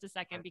for just a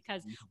second,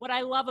 because what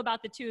I love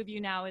about the 2 of you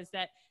now is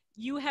that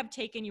you have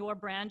taken your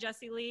brand,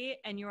 Jessie Lee,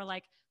 and you're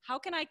like, how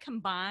can I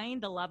combine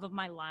the love of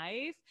my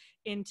life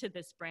into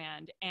this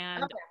brand?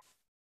 And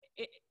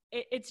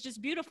it's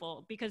just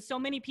beautiful, because so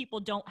many people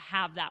don't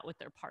have that with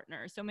their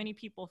partner. So many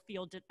people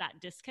feel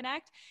that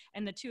disconnect,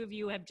 and the 2 of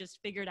you have just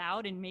figured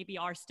out, and maybe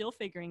are still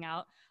figuring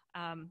out,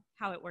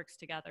 how it works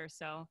together.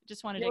 So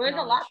just wanted to there's a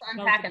lot to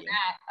unpack in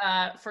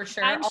that, for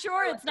sure. I'm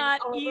sure it's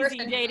not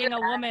easy dating a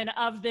woman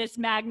of this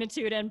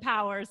magnitude and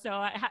power.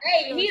 So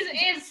hey,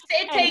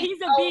 it takes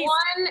a 1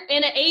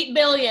 in 8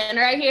 billion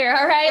right here.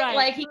 All right.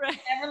 Like, he can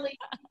never leave.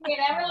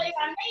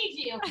 I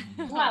made you.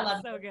 Oh, I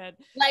love so good.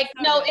 Like,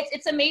 so no, good.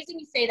 It's amazing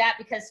you say that,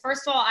 because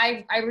first of all,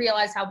 I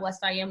realize how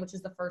blessed I am, which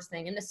is the first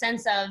thing, in the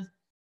sense of,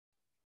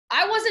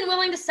 I wasn't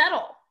willing to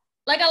settle.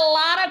 Like, a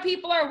lot of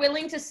people are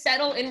willing to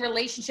settle in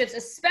relationships,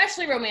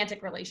 especially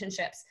romantic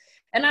relationships.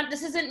 And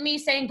this isn't me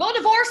saying, go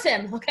divorce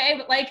him, okay?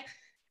 But like,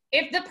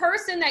 if the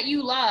person that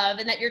you love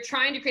and that you're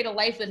trying to create a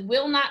life with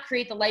will not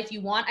create the life you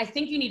want, I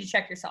think you need to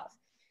check yourself.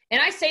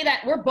 And I say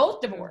that we're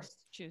both divorced.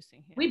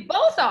 Juicy. Yeah. We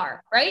both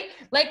are, right?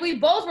 Like we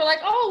both were like,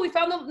 oh, we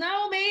found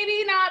no,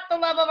 maybe not the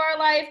love of our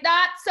life,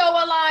 not so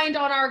aligned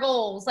on our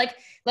goals. Like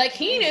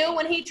he knew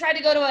when he tried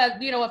to go to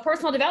a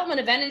personal development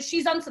event and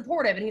she's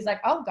unsupportive and he's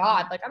like, oh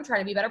God, like I'm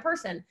trying to be a better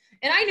person.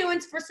 And I knew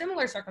it's for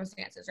similar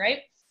circumstances, right?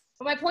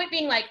 But my point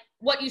being, like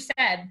what you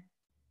said,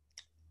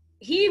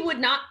 we would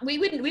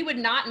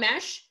not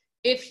mesh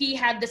if he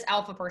had this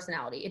alpha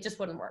personality. It just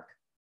wouldn't work.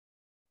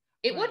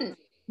 It wouldn't.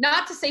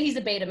 Not to say he's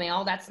a beta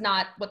male. That's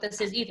not what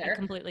this is either. I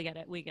completely get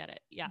it. We get it.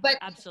 Yeah, but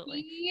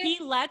absolutely. He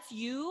lets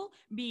you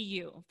be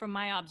you from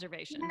my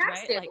observations,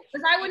 right? Like,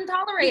 because I wouldn't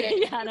tolerate it.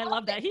 Yeah, and I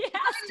love that. He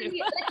has to.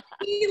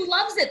 He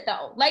loves it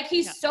though. Like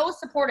he's so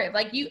supportive.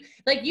 Like you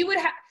would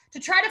have to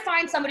try to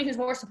find somebody who's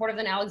more supportive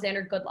than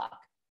Alexander. Good luck.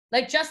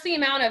 Like just the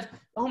amount of,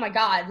 oh my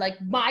God, like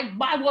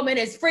my woman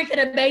is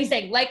freaking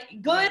amazing. Like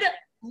good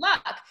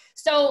luck.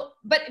 So,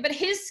 but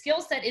his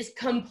skill set is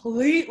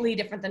completely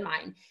different than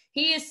mine.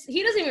 He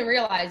doesn't even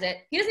realize it.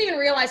 He doesn't even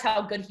realize how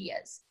good he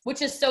is,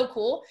 which is so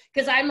cool.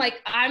 Cause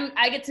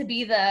I get to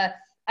be the,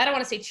 I don't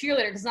want to say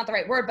cheerleader because it's not the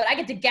right word, but I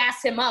get to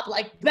gas him up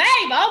like, babe,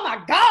 oh my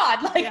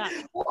God, like,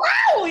 wow,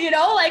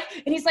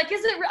 and he's like,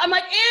 I'm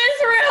like,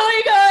 it's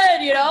really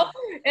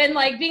good, and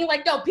like being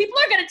like, no, people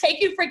are going to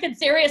take you freaking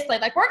seriously.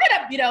 Like we're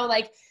going to,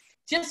 like,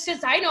 just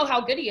I know how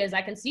good he is.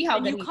 I can see how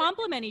good he is. You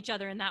complement each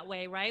other in that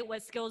way, right?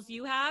 What skills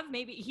you have,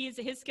 maybe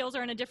his skills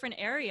are in a different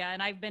area.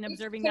 And I've been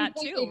observing that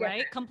too, different.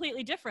 Right?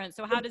 Completely different.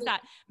 So how does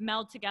that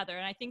meld together?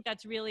 And I think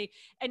that's really,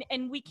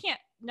 and we can't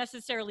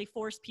necessarily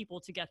force people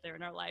to get there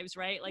in our lives,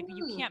 right? Like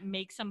you can't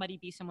make somebody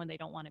be someone they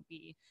don't want to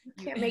be.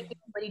 You can't make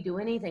anybody do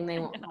anything they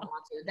won't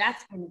want to.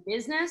 That's in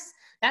business.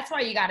 That's why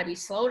you got to be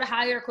slow to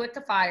hire, quick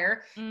to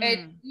fire.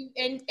 And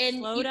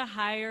slow to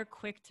hire,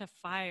 quick to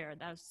fire.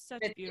 That's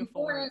such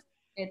beautiful words.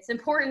 It's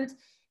important,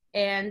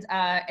 and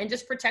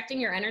just protecting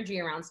your energy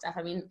around stuff.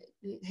 I mean,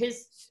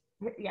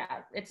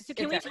 So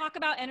can we talk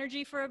about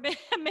energy for a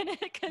minute?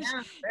 Because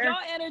your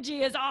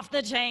energy is off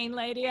the chain,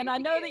 lady, and I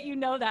know that you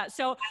know that.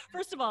 So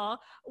first of all,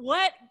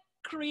 what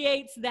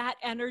creates that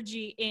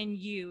energy in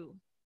you?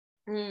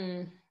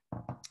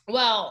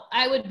 Well,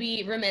 I would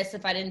be remiss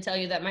if I didn't tell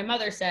you that my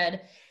mother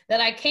said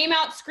that I came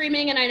out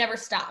screaming and I never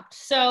stopped.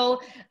 So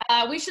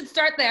we should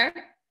start there.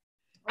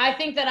 I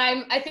think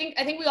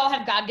we all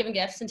have God-given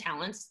gifts and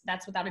talents.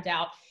 That's without a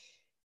doubt.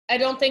 I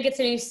don't think it's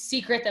any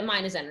secret that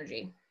mine is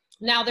energy.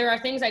 Now, there are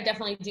things I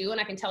definitely do,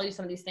 and I can tell you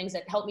some of these things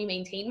that help me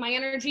maintain my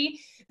energy.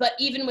 But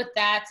even with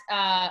that,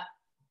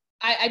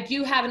 I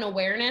do have an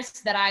awareness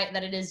that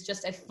it is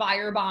just a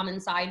firebomb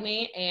inside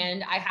me,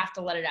 and I have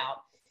to let it out.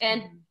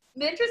 And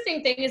the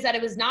interesting thing is that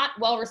it was not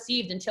well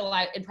received until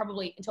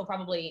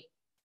probably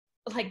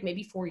like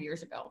maybe 4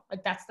 years ago.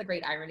 Like that's the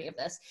great irony of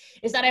this,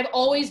 is that I've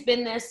always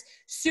been this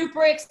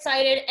super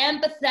excited,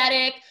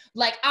 empathetic,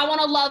 like I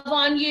want to love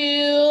on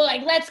you,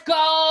 like let's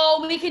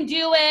go, we can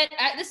do it.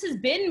 This has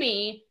been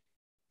me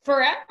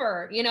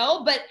forever,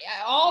 but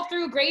all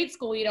through grade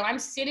school, I'm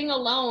sitting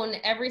alone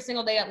every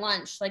single day at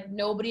lunch. Like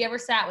nobody ever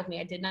sat with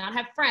me. I did not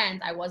have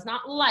friends. I was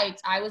not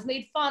liked. I was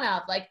made fun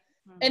of. Like,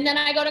 and then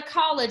I go to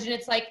college and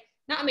it's like,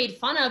 not made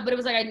fun of, but it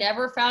was like I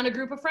never found a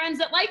group of friends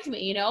that liked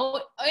me,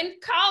 in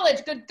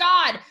college. Good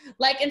God.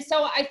 Like, and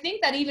so I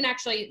think that even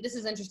actually, this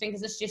is interesting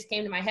because this just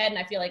came to my head and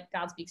I feel like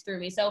God speaks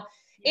through me. So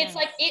it's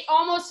like it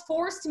almost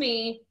forced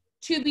me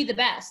to be the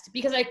best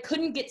because I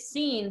couldn't get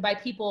seen by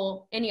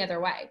people any other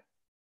way.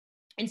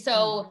 And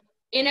so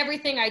in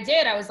everything I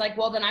did, I was like,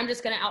 well, then I'm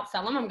just going to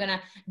outsell them. I'm going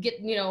to get,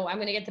 I'm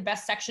going to get the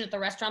best section at the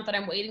restaurant that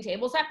I'm waiting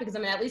tables at because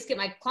I'm going to at least get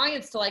my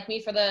clients to like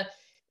me for the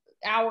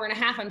hour and a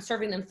half I'm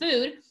serving them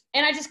food.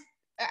 And I just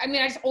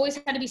always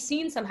had to be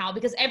seen somehow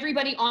because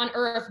everybody on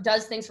earth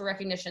does things for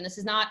recognition. This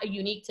is not a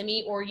unique to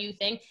me or you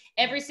thing.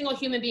 Every single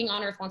human being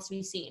on earth wants to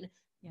be seen.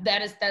 Yeah.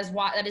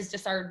 That is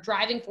just our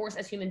driving force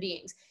as human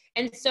beings.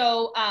 And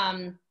so,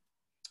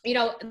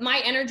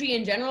 my energy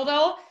in general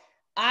though,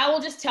 I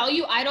will just tell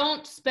you, I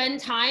don't spend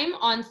time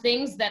on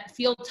things that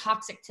feel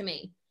toxic to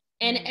me.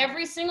 And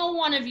every single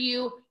one of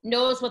you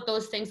knows what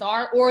those things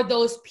are or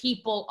those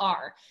people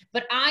are.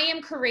 But I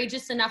am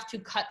courageous enough to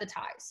cut the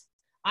ties.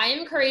 I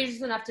am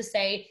courageous enough to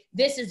say,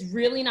 this is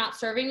really not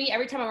serving me.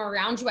 Every time I'm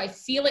around you, I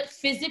feel it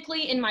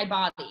physically in my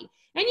body.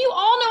 And you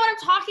all know what I'm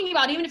talking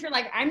about, even if you're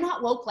like, I'm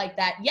not woke like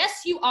that.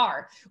 Yes, you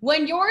are.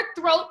 When your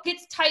throat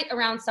gets tight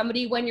around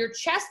somebody, when your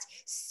chest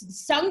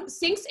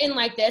sinks in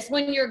like this,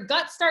 when your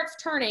gut starts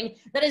turning,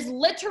 that is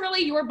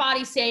literally your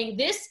body saying,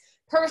 this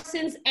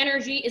person's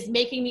energy is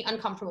making me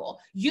uncomfortable.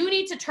 You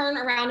need to turn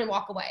around and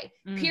walk away.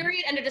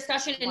 Period. End of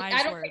discussion. And Wise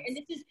I don't. words.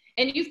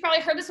 And you've probably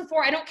heard this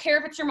before. I don't care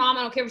if it's your mom.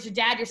 I don't care if it's your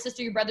dad, your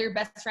sister, your brother, your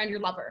best friend, your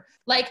lover.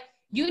 Like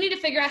you need to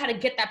figure out how to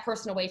get that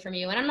person away from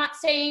you. And I'm not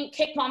saying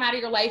kick mom out of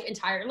your life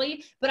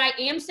entirely, but I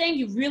am saying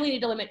you really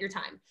need to limit your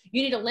time.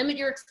 You need to limit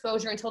your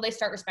exposure until they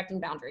start respecting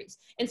boundaries.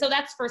 And so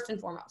that's first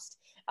and foremost.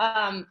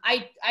 I'm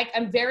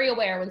very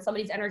aware when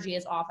somebody's energy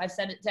is off. I've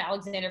said it to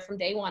Alexander from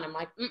day one. I'm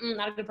like,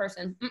 not a good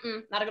person.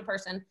 Not a good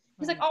person.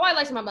 He's like, oh, I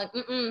like him. I'm like,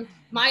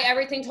 my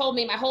everything told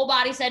me. My whole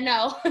body said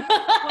no.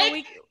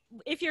 Well,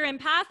 if you're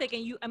empathic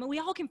and I mean, we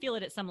all can feel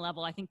it at some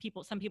level. I think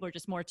some people are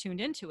just more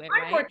tuned into it,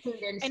 I'm right? more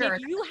tuned in, and sure.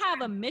 if you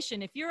have a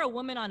mission, if you're a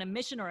woman on a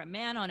mission or a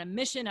man on a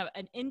mission,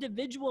 an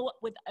individual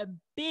with a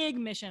big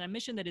mission, a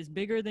mission that is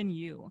bigger than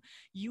you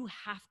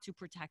have to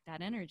protect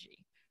that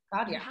energy.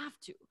 God, you yeah.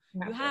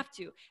 have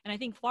to. And I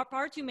think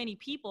far too many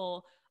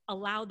people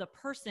allow the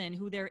person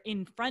who they're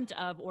in front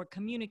of or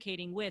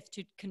communicating with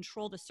to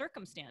control the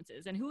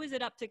circumstances. And who is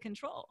it up to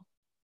control?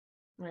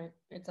 Right.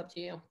 It's up to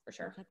you, for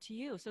sure. It's up to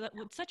you. So that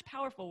with such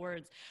powerful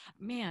words,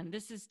 man,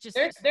 this is just,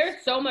 there's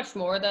so much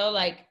more though,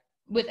 like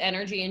with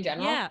energy in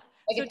general. Yeah.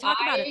 Like so talk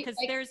about it, because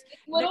like, there's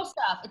little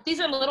stuff. These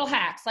are little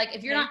hacks. Like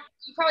if you're not,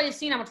 you probably have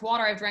seen how much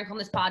water I've drank on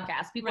this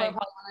podcast. People are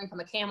probably wondering if I'm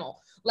a camel.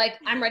 Like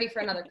I'm ready for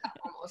another cup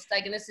almost.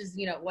 Like, and this is,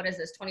 what is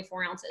this?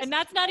 24 ounces. And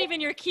that's not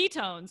even your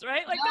ketones,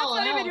 right? Like no,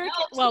 that's not even your,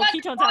 well,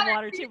 ketones have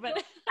water too,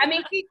 but. I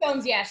mean,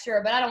 ketones, yeah,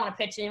 sure. But I don't want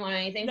to pitch anyone or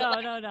anything.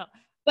 No.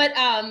 But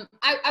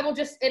I will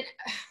just,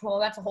 well,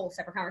 that's a whole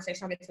separate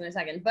conversation. I'll get to in a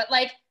second. But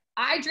like,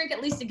 I drink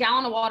at least a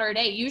gallon of water a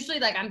day. Usually,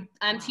 like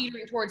I'm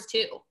teetering towards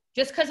 2,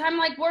 just because I'm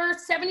like, we're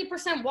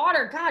 70%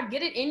 water. God,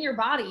 get it in your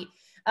body.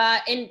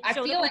 And I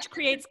feel like, which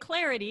creates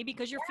clarity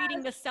because you're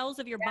feeding the cells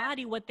of your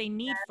body what they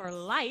need for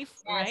life,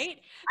 right?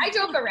 I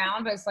joke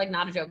around, but it's like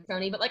not a joke,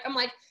 Tony. But like, I'm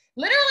like,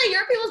 literally,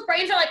 your people's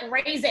brains are like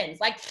raisins.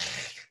 Like,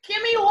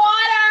 give me water.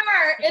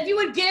 If you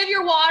would give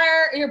your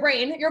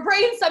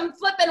brain some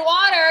flipping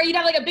water, you'd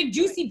have like a big,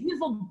 juicy,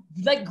 beautiful,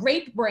 like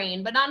grape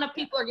brain, but not enough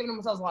people are giving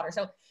themselves water.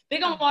 So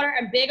big on water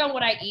and big on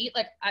what I eat.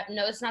 Like, I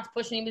know it's not to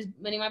push any of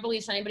my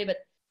beliefs on anybody, but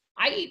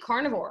I eat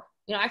carnivore.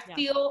 I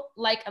feel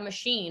like a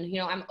machine.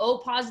 I'm O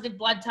positive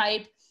blood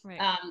type. Right.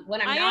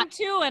 When I am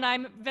too, and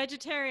I'm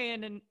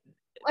vegetarian, and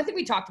I think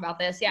we talked about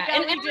this. Yeah.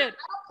 And we did. I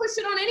don't push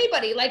it on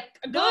anybody. Like,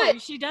 no,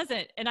 good. She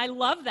doesn't. And I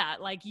love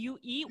that. Like, you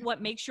eat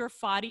what makes your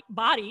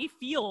body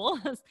feel,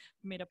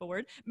 made up a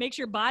word, makes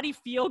your body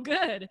feel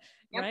good.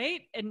 Yep.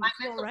 Right. And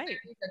feel right.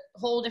 A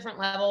whole different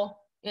level,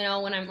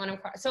 when I'm,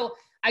 so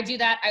I do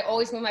that. I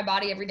always move my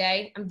body every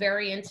day. I'm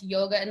very into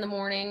yoga in the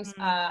mornings.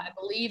 Mm-hmm. I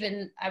believe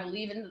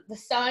in the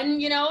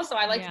sun, so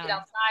I like to get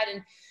outside,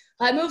 and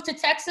I moved to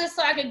Texas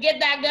so I could get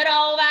that good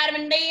old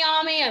vitamin D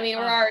on me. I mean,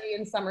 we're already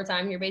in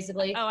summertime here,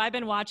 basically. Oh, I've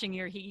been watching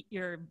your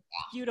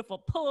beautiful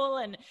pool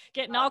and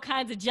getting all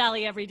kinds of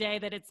jelly every day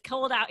that it's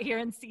cold out here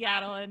in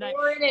Seattle. And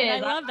I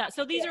love that.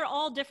 So these are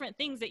all different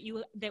things that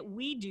you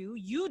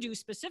do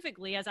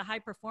specifically as a high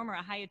performer,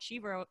 a high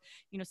achiever,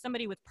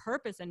 somebody with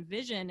purpose and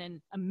vision and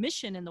a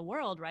mission in the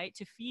world, right?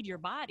 To feed your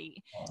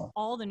body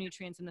all the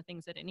nutrients and the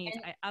things that it needs.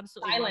 And I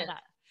absolutely love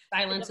that.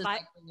 Silence is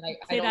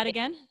say that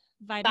again.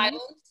 Vitamins?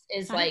 Silence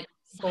is like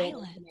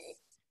gold to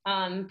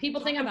me.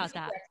 People think I'm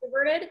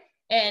extroverted,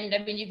 and I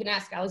mean, you can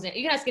ask Alexander.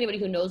 You can ask anybody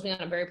who knows me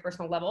on a very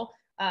personal level.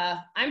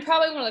 I'm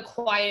probably one of the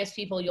quietest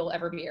people you'll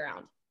ever be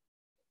around.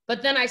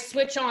 But then I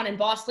switch on, and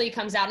bosslee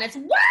comes out, and it's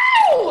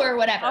wow or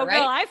whatever. Oh, right?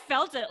 Girl, I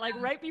felt it like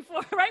right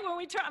when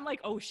we turn. I'm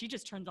like, oh, she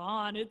just turned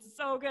on. It's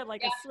so good,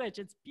 like a switch.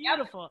 It's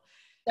beautiful. Yep.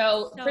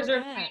 So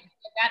preserve that,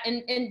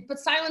 but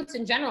silence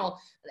in general.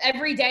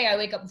 Every day I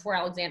wake up before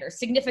Alexander,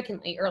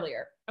 significantly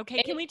earlier.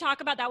 Okay, can we talk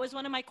about that? Was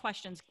one of my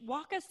questions.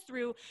 Walk us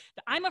through.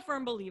 I'm a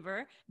firm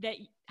believer that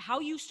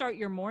how you start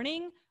your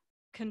morning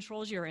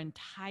controls your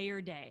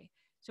entire day.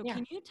 So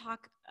can you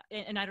talk?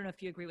 And I don't know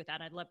if you agree with that.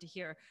 I'd love to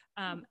hear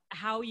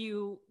how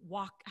you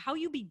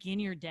begin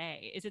your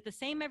day. Is it the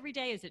same every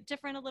day? Is it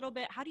different a little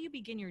bit? How do you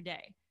begin your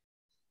day?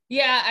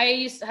 Yeah,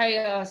 it's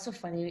so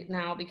funny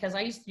now because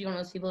I used to be one of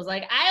those people who's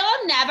like, I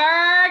will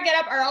never get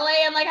up early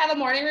and like have a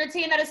morning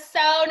routine. That is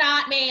so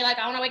not me. Like,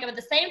 I want to wake up at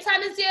the same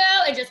time as you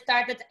and just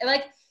start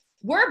like,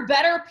 we're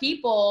better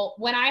people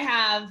when I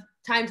have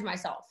time to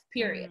myself,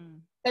 period.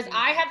 Because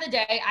I have the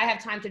day, I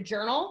have time to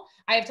journal.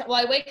 I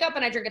wake up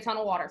and I drink a ton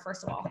of water,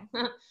 first of all.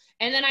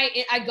 And then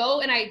I go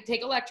and I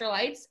take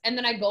electrolytes, and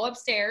then I go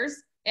upstairs,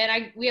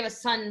 and we have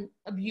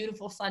a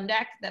beautiful sun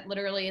deck that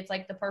literally, it's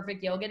like the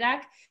perfect yoga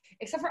deck.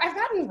 Except for I've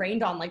gotten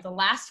rained on like the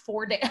last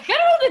 4 days. I don't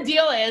know what the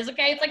deal is.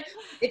 Okay. It's like,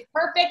 it's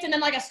perfect. And then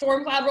like a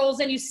storm cloud rolls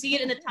in, you see it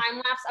in the time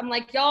lapse. I'm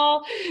like,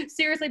 y'all,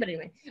 seriously. But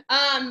anyway,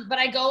 but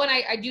I go and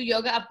I do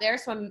yoga up there.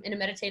 So I'm in a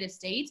meditative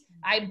state.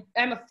 I'm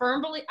a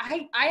firm believer.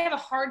 I have a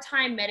hard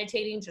time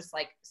meditating, just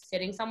like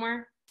sitting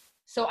somewhere.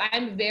 So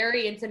I'm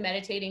very into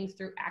meditating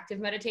through active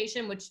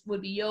meditation, which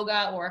would be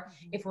yoga, or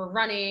if we're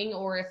running,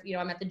 or if,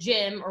 I'm at the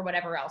gym or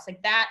whatever else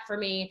like that. For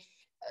me,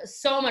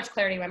 so much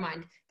clarity in my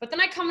mind. But then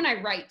I come and I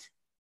write.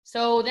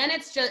 So then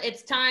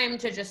it's time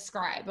to just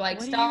scribe, like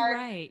what start.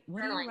 Do you write?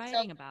 What are you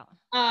writing about?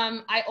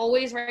 I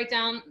always write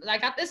down, I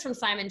got this from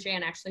Simon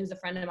Jan, actually, who's a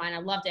friend of mine. I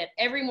loved it.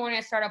 Every morning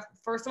I start off,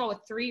 first of all, with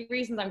 3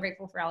 reasons I'm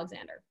grateful for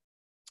Alexander.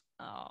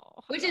 Oh,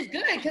 which is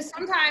good. Cause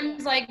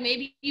sometimes like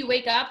maybe you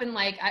wake up and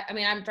like,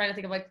 I'm trying to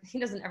think of like, he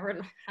doesn't ever, I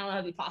don't know how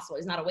to be possible.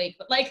 He's not awake,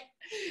 but like,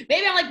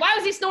 maybe I'm like, why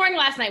was he snoring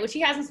last night? Which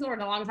he hasn't snored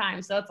in a long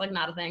time. So it's like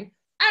not a thing.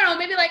 I don't know,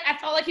 maybe like I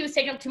felt like he was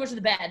taking up too much of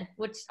the bed,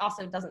 which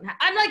also doesn't happen.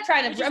 I'm like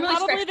trying to, I'm really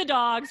probably the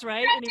dogs,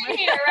 right? Anyway.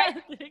 Here, right?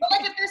 But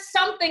like if there's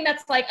something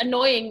that's like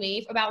annoying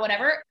me about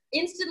whatever,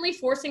 instantly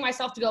forcing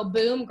myself to go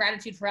boom,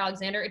 gratitude for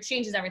Alexander, it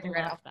changes everything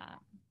right off. That.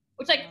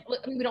 which like,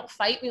 I mean, we don't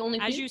fight. We only,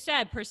 as you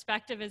said,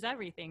 perspective is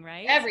everything,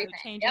 right? Everything.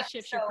 So changes,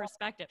 shifts your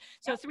perspective.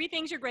 So 3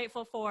 things you're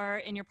grateful for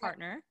in your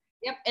partner.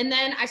 Yep. And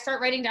then I start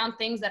writing down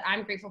things that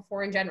I'm grateful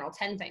for in general,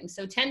 10 things.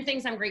 So 10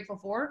 things I'm grateful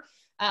for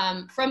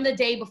from the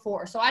day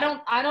before. So I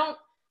don't,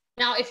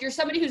 now, if you're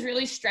somebody who's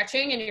really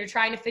stretching and you're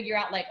trying to figure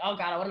out like, oh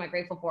God, what am I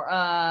grateful for?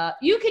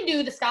 You can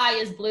do the sky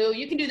is blue.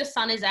 You can do the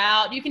sun is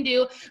out. You can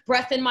do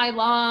breath in my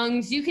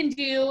lungs. You can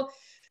do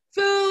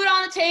food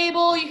on the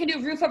table. You can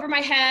do roof over my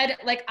head.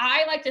 Like,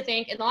 I like to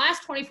think in the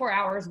last 24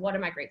 hours, what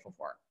am I grateful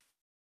for?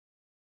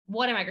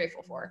 What am I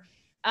grateful for?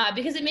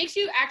 Because it makes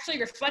you actually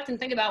reflect and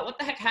think about what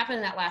the heck happened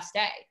in that last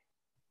day,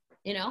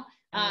 you know?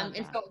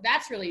 And so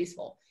that's really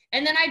useful.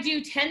 And then I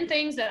do 10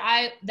 things that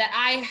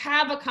I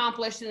have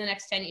accomplished in the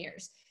next 10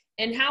 years.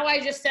 And how I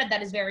just said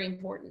that is very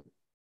important.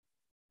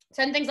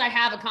 10 things I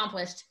have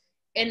accomplished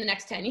in the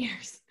next 10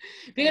 years,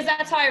 because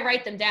that's how I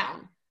write them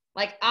down.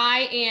 Like,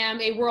 I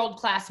am a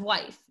world-class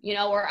wife, you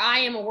know, or I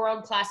am a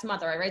world-class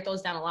mother. I write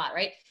those down a lot,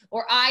 right?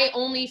 Or I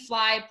only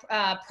fly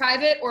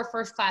private or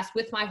first class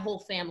with my whole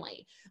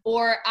family.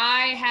 Or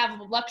I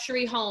have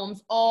luxury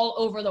homes all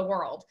over the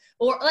world.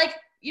 Or like,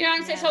 you know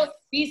what I'm saying? So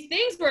these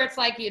things where it's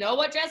like, you know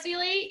what, Jessie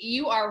Lee,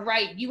 you are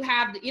right. You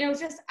have, you know,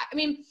 just, I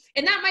mean,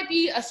 and that might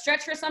be a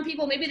stretch for some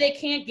people. Maybe they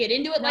can't get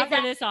into it. Not like for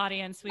that. this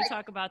audience. We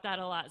talk about that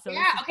a lot. So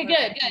yeah. Okay,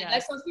 good. Yeah.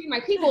 That's so speaking to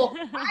my people.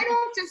 I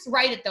don't just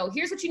write it though.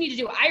 Here's what you need to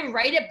do. I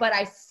write it, but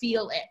I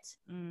feel it.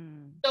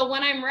 So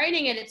when I'm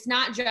writing it, it's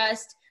not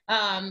just,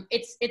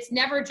 it's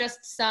never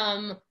just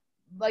some,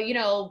 you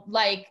know,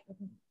 like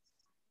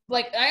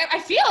I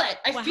feel it.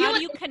 I feel it. How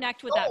do you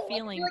connect with that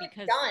feeling?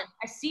 Because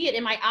I see it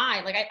in my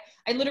eye. Like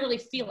I literally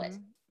feel it.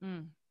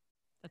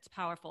 That's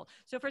powerful.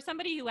 So for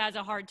somebody who has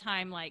a hard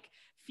time, like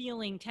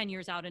feeling 10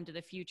 years out into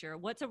the future,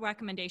 what's a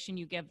recommendation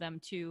you give them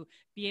to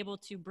be able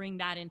to bring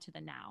that into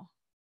the now?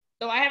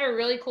 So I have a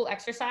really cool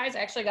exercise. I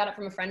actually got it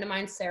from a friend of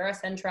mine, Sarah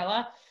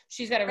Centrella.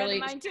 She's got a really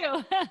mine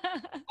too.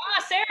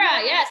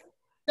 Sarah, yes.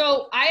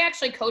 So I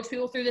actually coach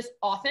people through this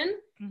often,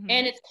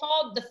 and it's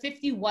called the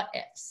 50 what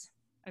ifs.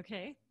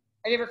 Okay.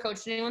 Have you ever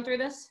coached anyone through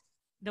this?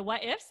 The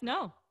what ifs?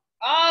 No.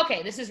 Oh,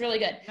 okay. This is really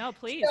good. No,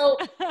 please. So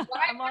what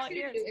I want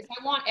you to do is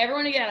I want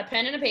everyone to get out a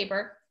pen and a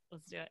paper.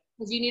 Let's do it.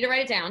 Because you need to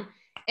write it down.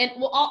 And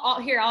well,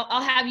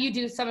 I'll have you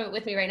do some of it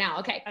with me right now.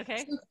 Okay.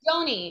 Okay. So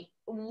Joni,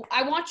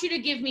 I want you to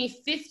give me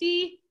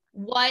 50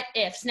 what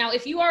ifs. Now,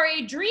 if you are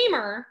a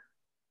dreamer,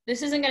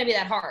 this isn't going to be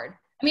that hard.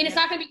 I mean, it's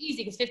not going to be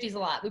easy because 50 is a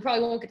lot. We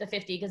probably won't get to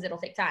 50 because it'll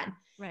take time.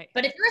 Right.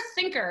 But if you're a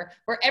thinker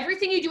where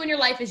everything you do in your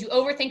life is you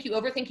overthink.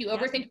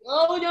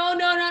 Oh,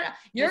 no.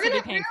 You're going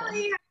to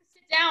really have to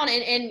sit down.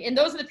 And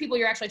those are the people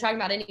you're actually talking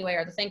about anyway,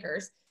 are the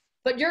thinkers.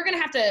 But you're going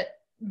to have to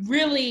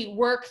really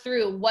work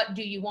through what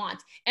do you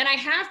want. And I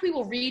have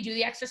people redo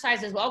the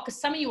exercise as well, because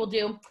some of you will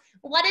do,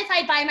 what if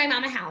I buy my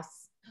mom a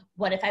house?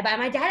 What if I buy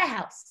my dad a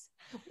house?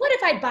 What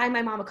if I buy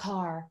my mom a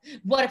car?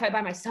 What if I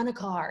buy my son a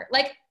car?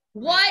 Like,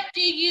 what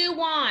do you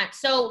want?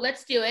 So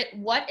let's do it.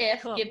 What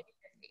if? Cool.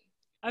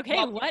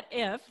 Okay, what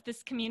if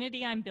this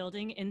community I'm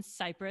building in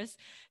Cyprus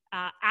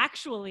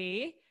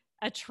actually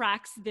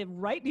attracts the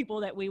right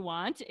people that we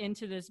want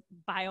into this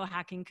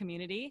biohacking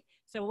community?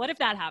 So what if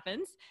that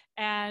happens?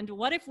 And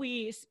what if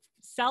we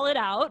sell it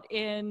out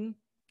in,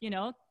 you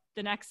know,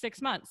 the next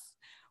 6 months?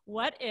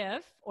 What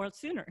if, or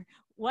sooner,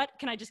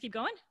 can I just keep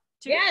going?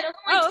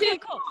 Okay,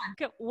 cool.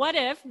 Okay. What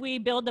if we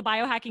build the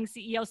Biohacking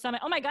CEO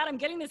Summit? Oh my God, I'm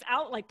getting this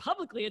out like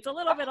publicly. It's a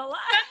little bit a lot.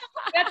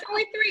 That's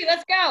only 3.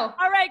 Let's go.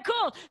 All right,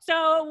 cool.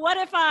 So what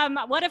if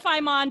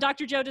I'm on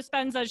Dr. Joe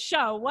Dispenza's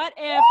show? What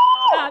if,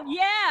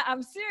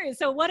 I'm serious.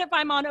 So what if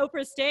I'm on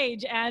Oprah's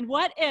stage? And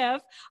what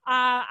if,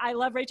 I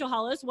love Rachel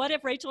Hollis. What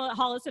if Rachel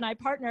Hollis and I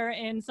partner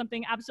in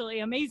something absolutely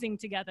amazing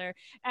together?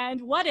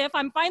 And what if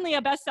I'm finally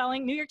a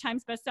New York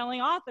Times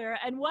bestselling author?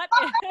 And what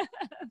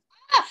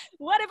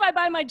if I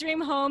buy my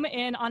dream home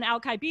on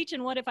Alki Beach?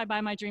 And what if I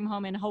buy my dream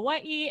home in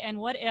Hawaii? And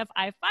what if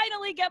I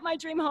finally get my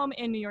dream home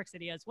in New York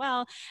City as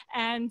well?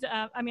 And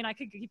I mean, I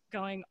could keep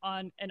going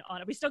on and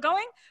on. Are we still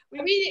going?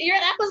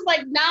 That was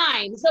like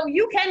 9, so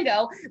you can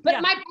go.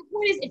 But my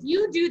point is, if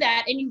you do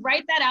that and you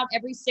write that out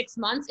every 6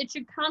 months, it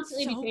should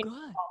constantly be changing.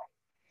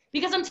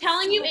 Because I'm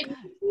telling you, it makes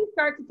you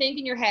start to think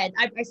in your head.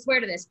 I swear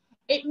to this.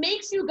 It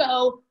makes you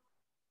go,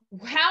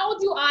 how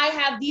do I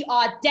have the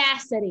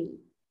audacity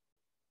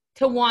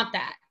to want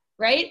that,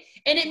 right?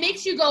 And it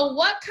makes you go,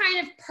 what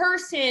kind of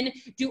person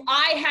do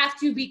I have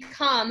to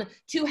become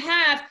to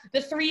have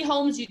the 3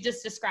 homes you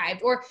just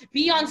described, or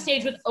be on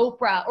stage with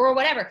Oprah or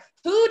whatever?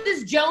 Who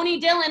does Joni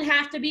Dillon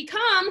have to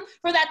become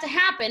for that to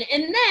happen?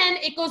 And then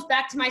it goes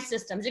back to my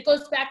systems. It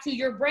goes back to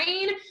your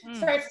brain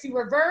starts to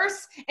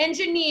reverse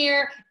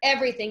engineer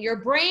everything. Your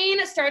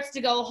brain starts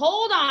to go,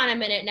 hold on a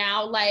minute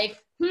now, like,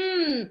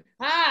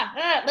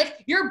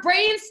 like your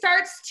brain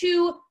starts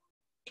to,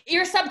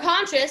 your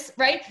subconscious,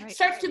 right,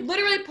 starts to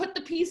literally put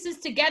the pieces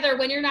together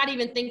when you're not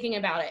even thinking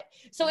about it.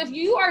 So if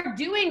you are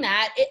doing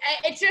that,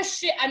 it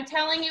just I'm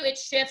telling you, it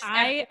shifts.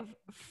 I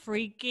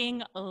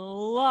freaking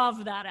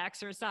love that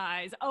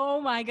exercise. Oh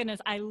my goodness.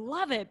 I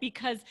love it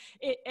because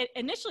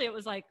initially it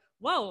was like,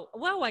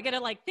 whoa, I gotta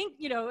like think,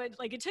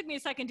 it took me a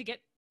second to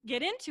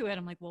get into it.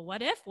 I'm like, well,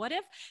 what if,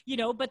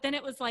 but then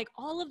it was like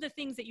all of the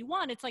things that you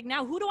want. It's like,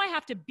 now who do I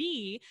have to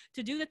be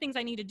to do the things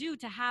I need to do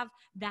to have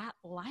that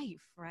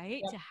life,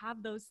 right? Yep. To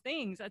have those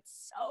things.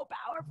 That's so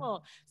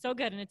powerful. So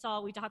good. And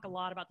we talk a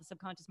lot about the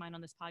subconscious mind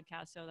on this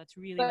podcast. So that's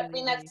really, But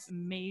really, really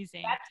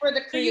amazing. That's where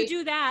the So you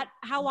do that.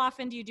 How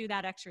often do you do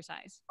that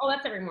exercise? Oh,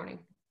 that's every morning.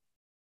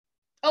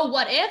 Oh,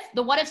 what if?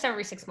 The what if's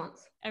every 6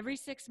 months. Every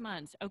 6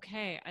 months.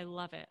 Okay. I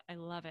love it.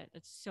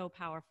 It's so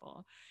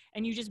powerful.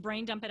 And you just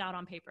brain dump it out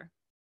on paper.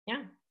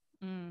 Yeah.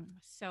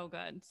 So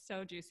good.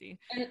 So juicy.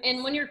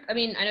 And when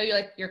I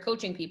know you're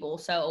coaching people.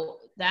 So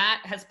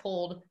that has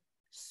pulled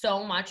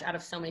so much out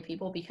of so many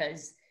people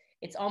because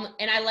it's almost,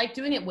 and I like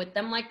doing it with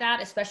them like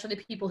that, especially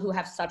the people who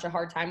have such a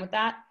hard time with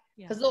that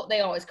because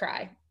they always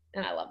cry.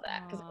 And I love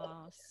that.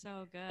 Oh,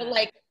 so good. But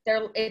like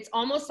it's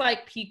almost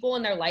like people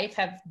in their life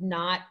have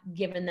not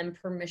given them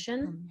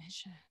permission.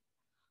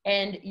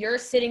 And you're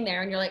sitting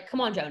there and you're like,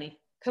 come on, Joni.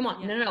 Come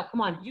on. Yeah. No,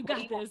 come on. You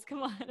got this.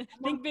 Come on.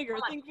 Think bigger.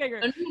 Think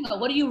bigger. No.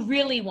 What do you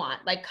really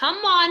want? Like, come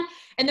on.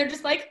 And they're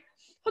just like,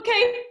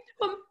 okay,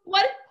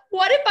 what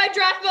if I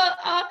drive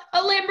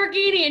a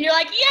Lamborghini? And you're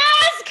like,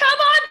 yes, come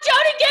on,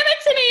 Joni, give it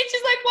to me. It's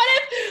just like,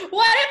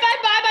 what if I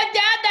buy my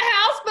dad the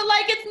house, but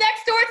like it's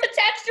next door, it's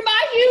attached to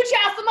my huge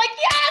house. I'm like,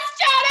 yes,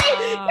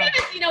 Joni.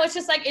 Yes. It's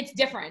just like, it's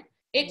different.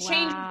 It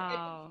changes.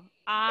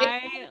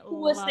 It's the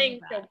coolest thing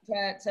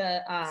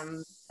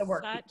to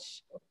work.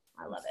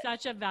 I love it.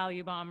 Such a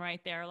value bomb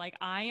right there. Like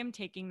I am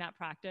taking that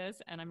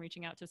practice and I'm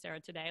reaching out to Sarah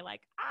today.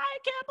 Like, I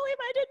can't believe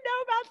I didn't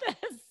know about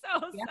this.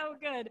 So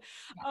good.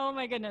 Yeah. Oh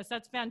my goodness.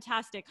 That's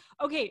fantastic.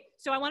 Okay.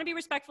 So I want to be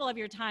respectful of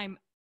your time.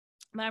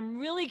 But I'm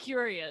really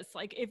curious,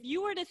 like if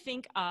you were to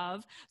think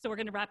of, so we're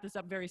going to wrap this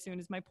up very soon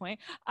is my point,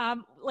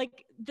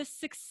 like the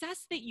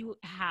success that you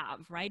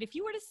have, right? If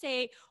you were to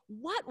say,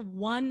 what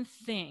one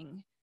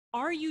thing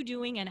are you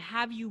doing and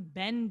have you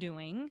been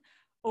doing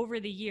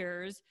over the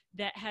years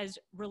that has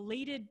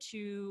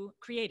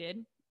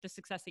created the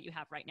success that you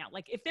have right now?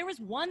 Like if there was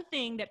one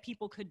thing that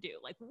people could do,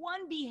 like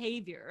one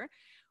behavior,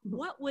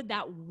 what would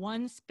that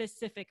one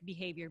specific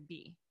behavior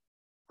be?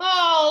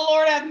 Oh,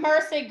 Lord have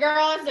mercy,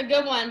 girl. It's a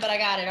good one, but I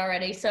got it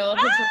already. So of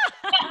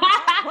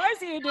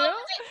course you do.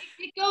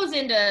 It goes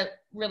into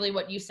really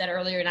what you said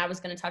earlier, and I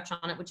was going to touch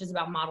on it, which is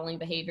about modeling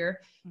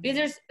behavior.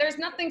 Because there's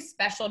nothing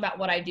special about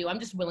what I do. I'm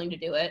just willing to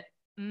do it.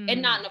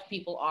 And not enough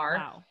people are.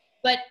 Wow.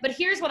 But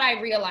here's what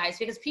I realized,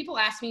 because people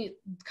ask me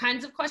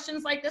kinds of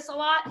questions like this a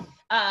lot.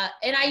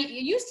 And I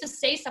used to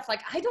say stuff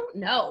like, I don't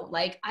know.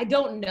 Like, I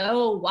don't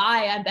know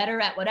why I'm better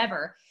at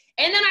whatever.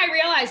 And then I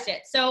realized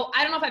it. So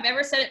I don't know if I've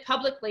ever said it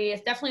publicly.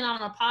 It's definitely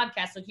not on a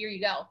podcast. So here you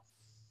go.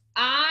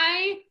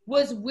 I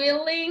was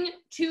willing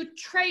to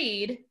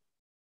trade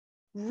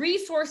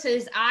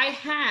resources I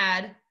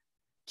had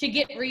to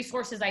get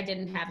resources I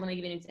didn't have. Let me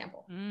give you an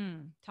example.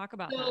 Talk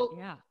about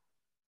that.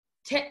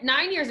 Yeah.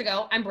 9 years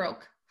ago, I'm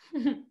broke.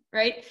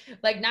 Right?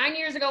 Like 9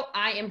 years ago,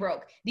 I am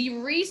broke.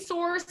 The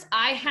resource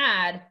I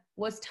had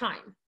was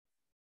time.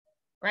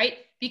 Right?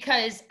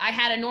 Because I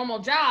had a normal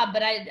job,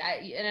 but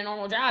in a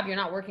normal job, you're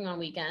not working on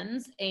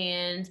weekends,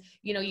 and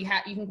you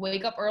can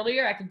wake up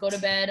earlier. I could go to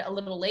bed a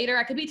little later.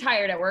 I could be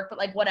tired at work, but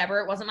like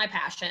whatever, it wasn't my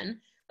passion.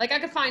 Like I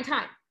could find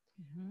time.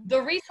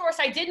 The resource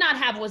I did not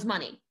have was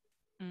money.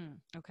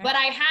 Okay. But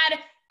I had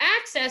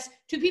access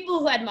to people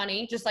who had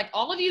money, just like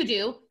all of you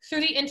do,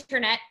 through the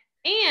internet,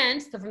 and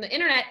so from the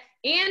internet,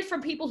 and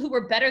from people who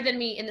were better than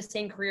me in the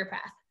same career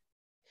path.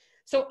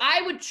 So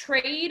I would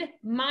trade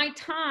my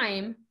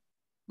time,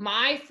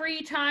 my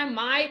free time,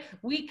 my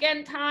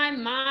weekend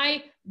time,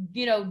 my,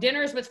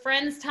 dinners with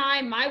friends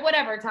time, my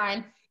whatever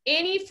time,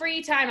 any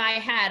free time I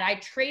had, I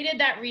traded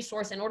that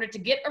resource in order to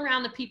get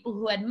around the people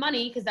who had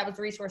money, because that was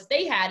the resource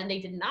they had and they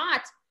did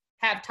not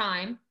have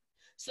time,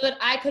 so that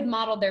I could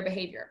model their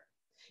behavior.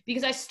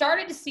 Because I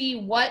started to see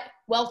what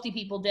wealthy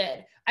people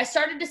did. I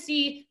started to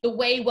see the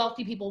way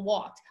wealthy people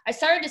walked. I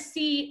started to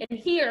see and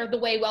hear the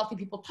way wealthy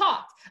people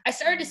talked. I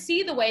started to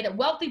see the way that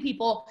wealthy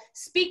people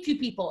speak to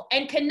people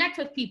and connect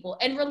with people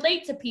and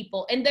relate to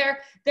people and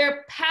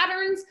their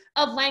patterns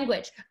of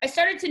language. I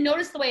started to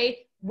notice the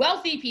way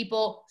wealthy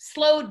people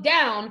slowed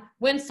down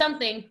when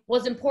something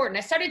was important.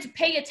 I started to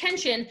pay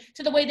attention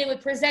to the way they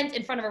would present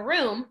in front of a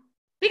room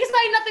because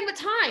I had nothing but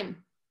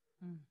time.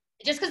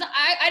 Just because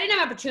I didn't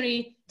have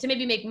opportunity to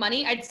maybe make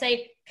money, I'd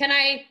say, can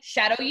I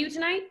shadow you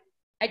tonight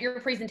at your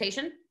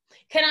presentation?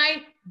 Can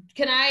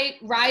I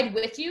ride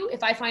with you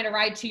if I find a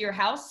ride to your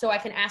house so I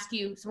can ask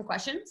you some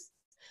questions?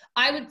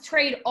 I would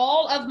trade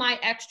all of my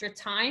extra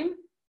time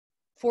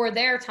for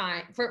their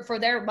time, for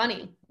their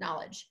money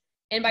knowledge.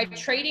 And by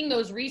trading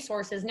those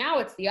resources, now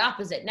it's the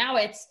opposite. Now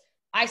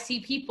I see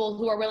people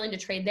who are willing to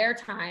trade their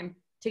time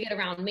to get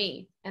around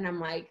me. And I'm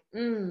like,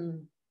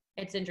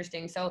 it's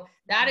interesting. So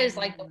that is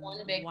like the one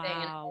big thing.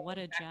 Wow, what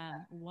a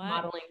gem. What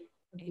modeling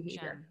a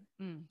gem.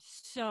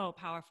 So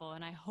powerful.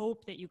 And I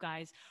hope that you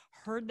guys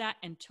heard that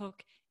and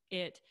took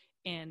it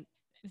in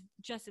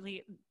Jessie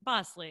Lee,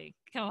 bosslee,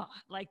 come on.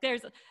 Like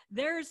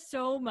there's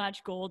so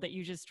much gold that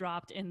you just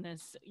dropped in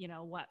this,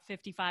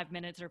 55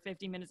 minutes or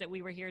 50 minutes that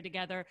we were here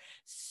together.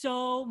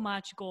 So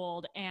much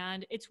gold.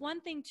 And it's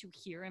one thing to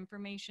hear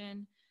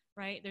information,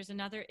 right? It's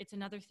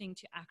another thing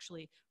to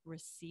actually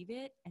receive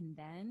it and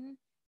then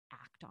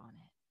act on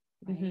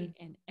it, right?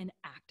 Mm-hmm. And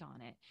act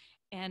on it.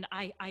 And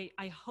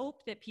I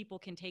hope that people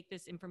can take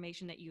this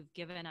information that you've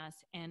given us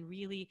and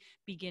really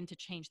begin to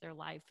change their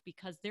life,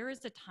 because there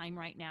is a time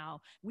right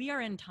now, we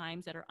are in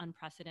times that are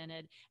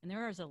unprecedented, and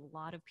there is a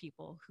lot of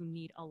people who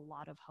need a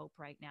lot of hope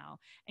right now.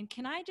 And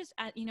can I just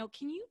add,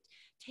 can you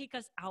take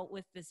us out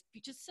with this,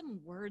 just some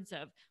words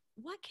of,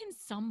 what can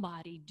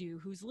somebody do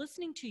who's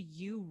listening to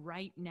you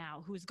right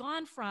now, who's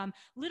gone from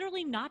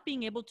literally not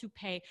being able to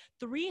pay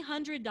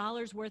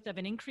 $300 worth of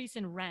an increase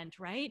in rent,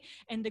 right?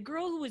 And the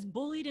girl who was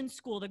bullied in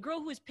school, the girl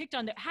who was picked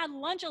on, that had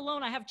lunch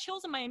alone. I have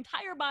chills in my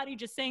entire body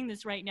just saying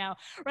this right now,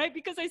 right?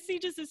 Because I see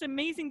just this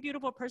amazing,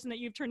 beautiful person that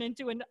you've turned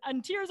into,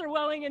 and tears are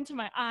welling into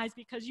my eyes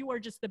because you are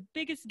just the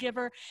biggest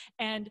giver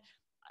and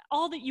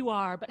all that you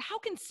are. But how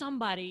can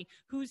somebody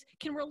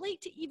can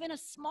relate to even a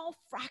small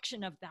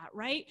fraction of that,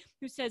 right?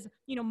 Who says,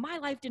 my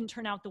life didn't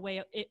turn out the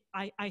way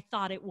I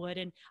thought it would.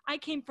 And I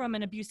came from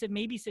an abusive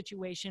maybe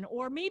situation,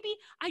 or maybe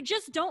I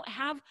just don't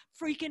have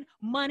freaking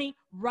money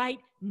right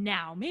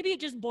now. Maybe it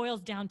just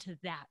boils down to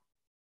that.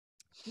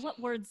 What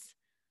words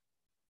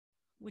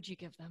would you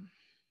give them?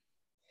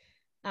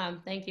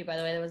 Thank you, by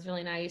the way. That was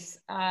really nice.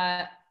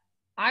 I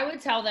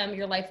would tell them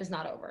your life is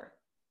not over.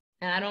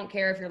 And I don't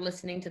care if you're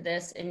listening to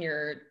this and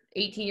you're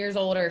 18 years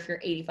old or if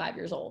you're 85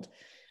 years old.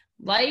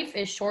 Life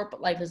is short,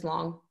 but life is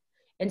long.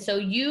 And so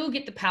you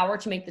get the power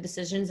to make the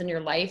decisions in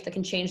your life that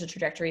can change the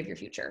trajectory of your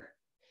future.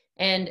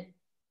 And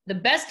the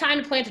best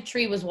time to plant a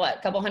tree was what?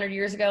 A couple hundred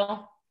years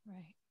ago?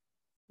 Right.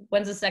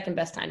 When's the second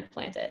best time to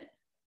plant it?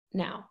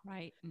 Now.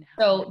 Right now.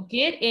 So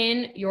get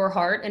in your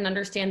heart and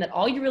understand that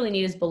all you really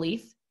need is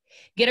belief.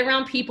 Get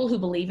around people who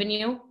believe in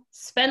you.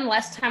 Spend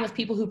less time with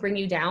people who bring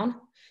you down.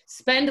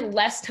 Spend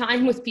less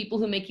time with people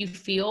who make you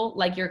feel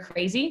like you're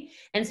crazy,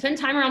 and spend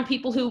time around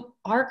people who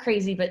are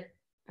crazy. But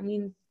I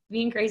mean,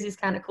 being crazy is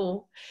kind of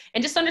cool.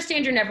 And just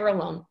understand you're never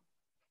alone.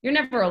 You're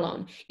never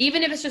alone.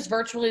 Even if it's just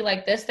virtually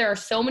like this, there are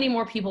so many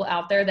more people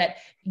out there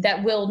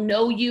that will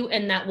know you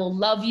and that will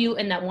love you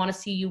and that want to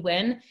see you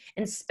win.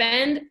 And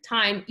spend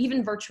time,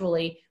 even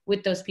virtually,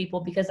 with those people,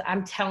 because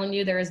I'm telling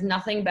you, there is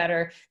nothing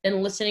better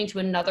than listening to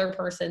another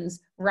person's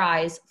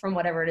rise from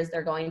whatever it is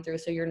they're going through.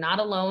 So you're not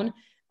alone.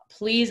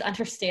 Please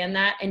understand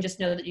that, and just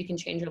know that you can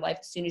change your life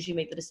as soon as you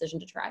make the decision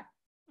to try.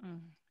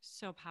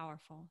 So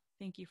powerful.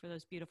 Thank you for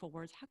those beautiful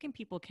words. How can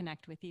people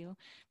connect with you?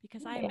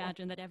 Because I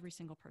imagine that every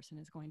single person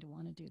is going to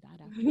want to do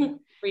that after.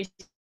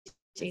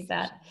 Appreciate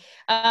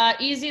that.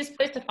 Easiest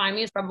place to find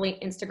me is probably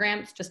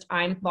Instagram. It's just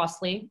I'm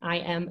bosslee. I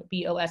am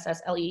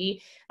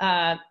BOSSLEE.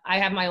 I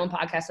have my own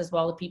podcast as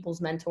well, The People's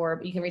Mentor,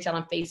 but you can reach out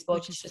on Facebook.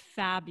 Which is just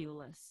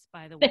fabulous,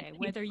 by the way.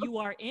 Whether you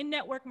are in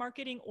network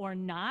marketing or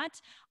not,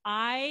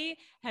 I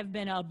have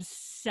been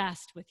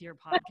obsessed with your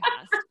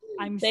podcast.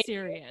 I'm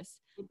serious.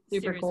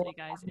 Super Seriously, cool,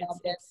 guys.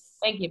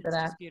 Thank you for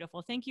that. It's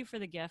beautiful. Thank you for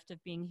the gift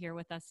of being here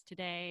with us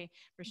today,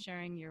 for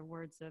sharing your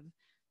words of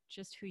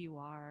just who you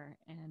are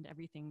and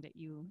everything that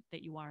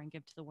you are and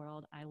give to the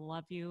world. I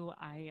love you.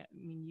 I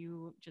mean,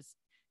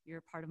 you're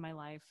a part of my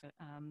life,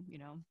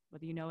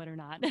 whether you know it or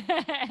not.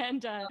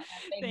 And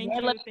thank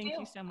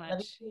you so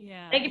much.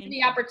 Yeah. Thank you for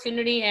the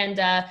opportunity. And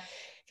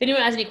if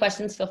anyone has any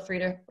questions, feel free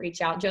to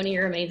reach out. Joni,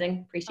 you're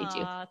amazing. Appreciate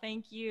you.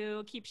 Thank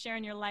you. Keep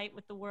sharing your light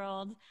with the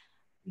world.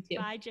 You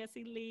too. Bye,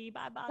 Jessie Lee.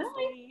 Bye,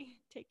 bosslee.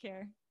 Take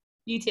care.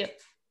 You too.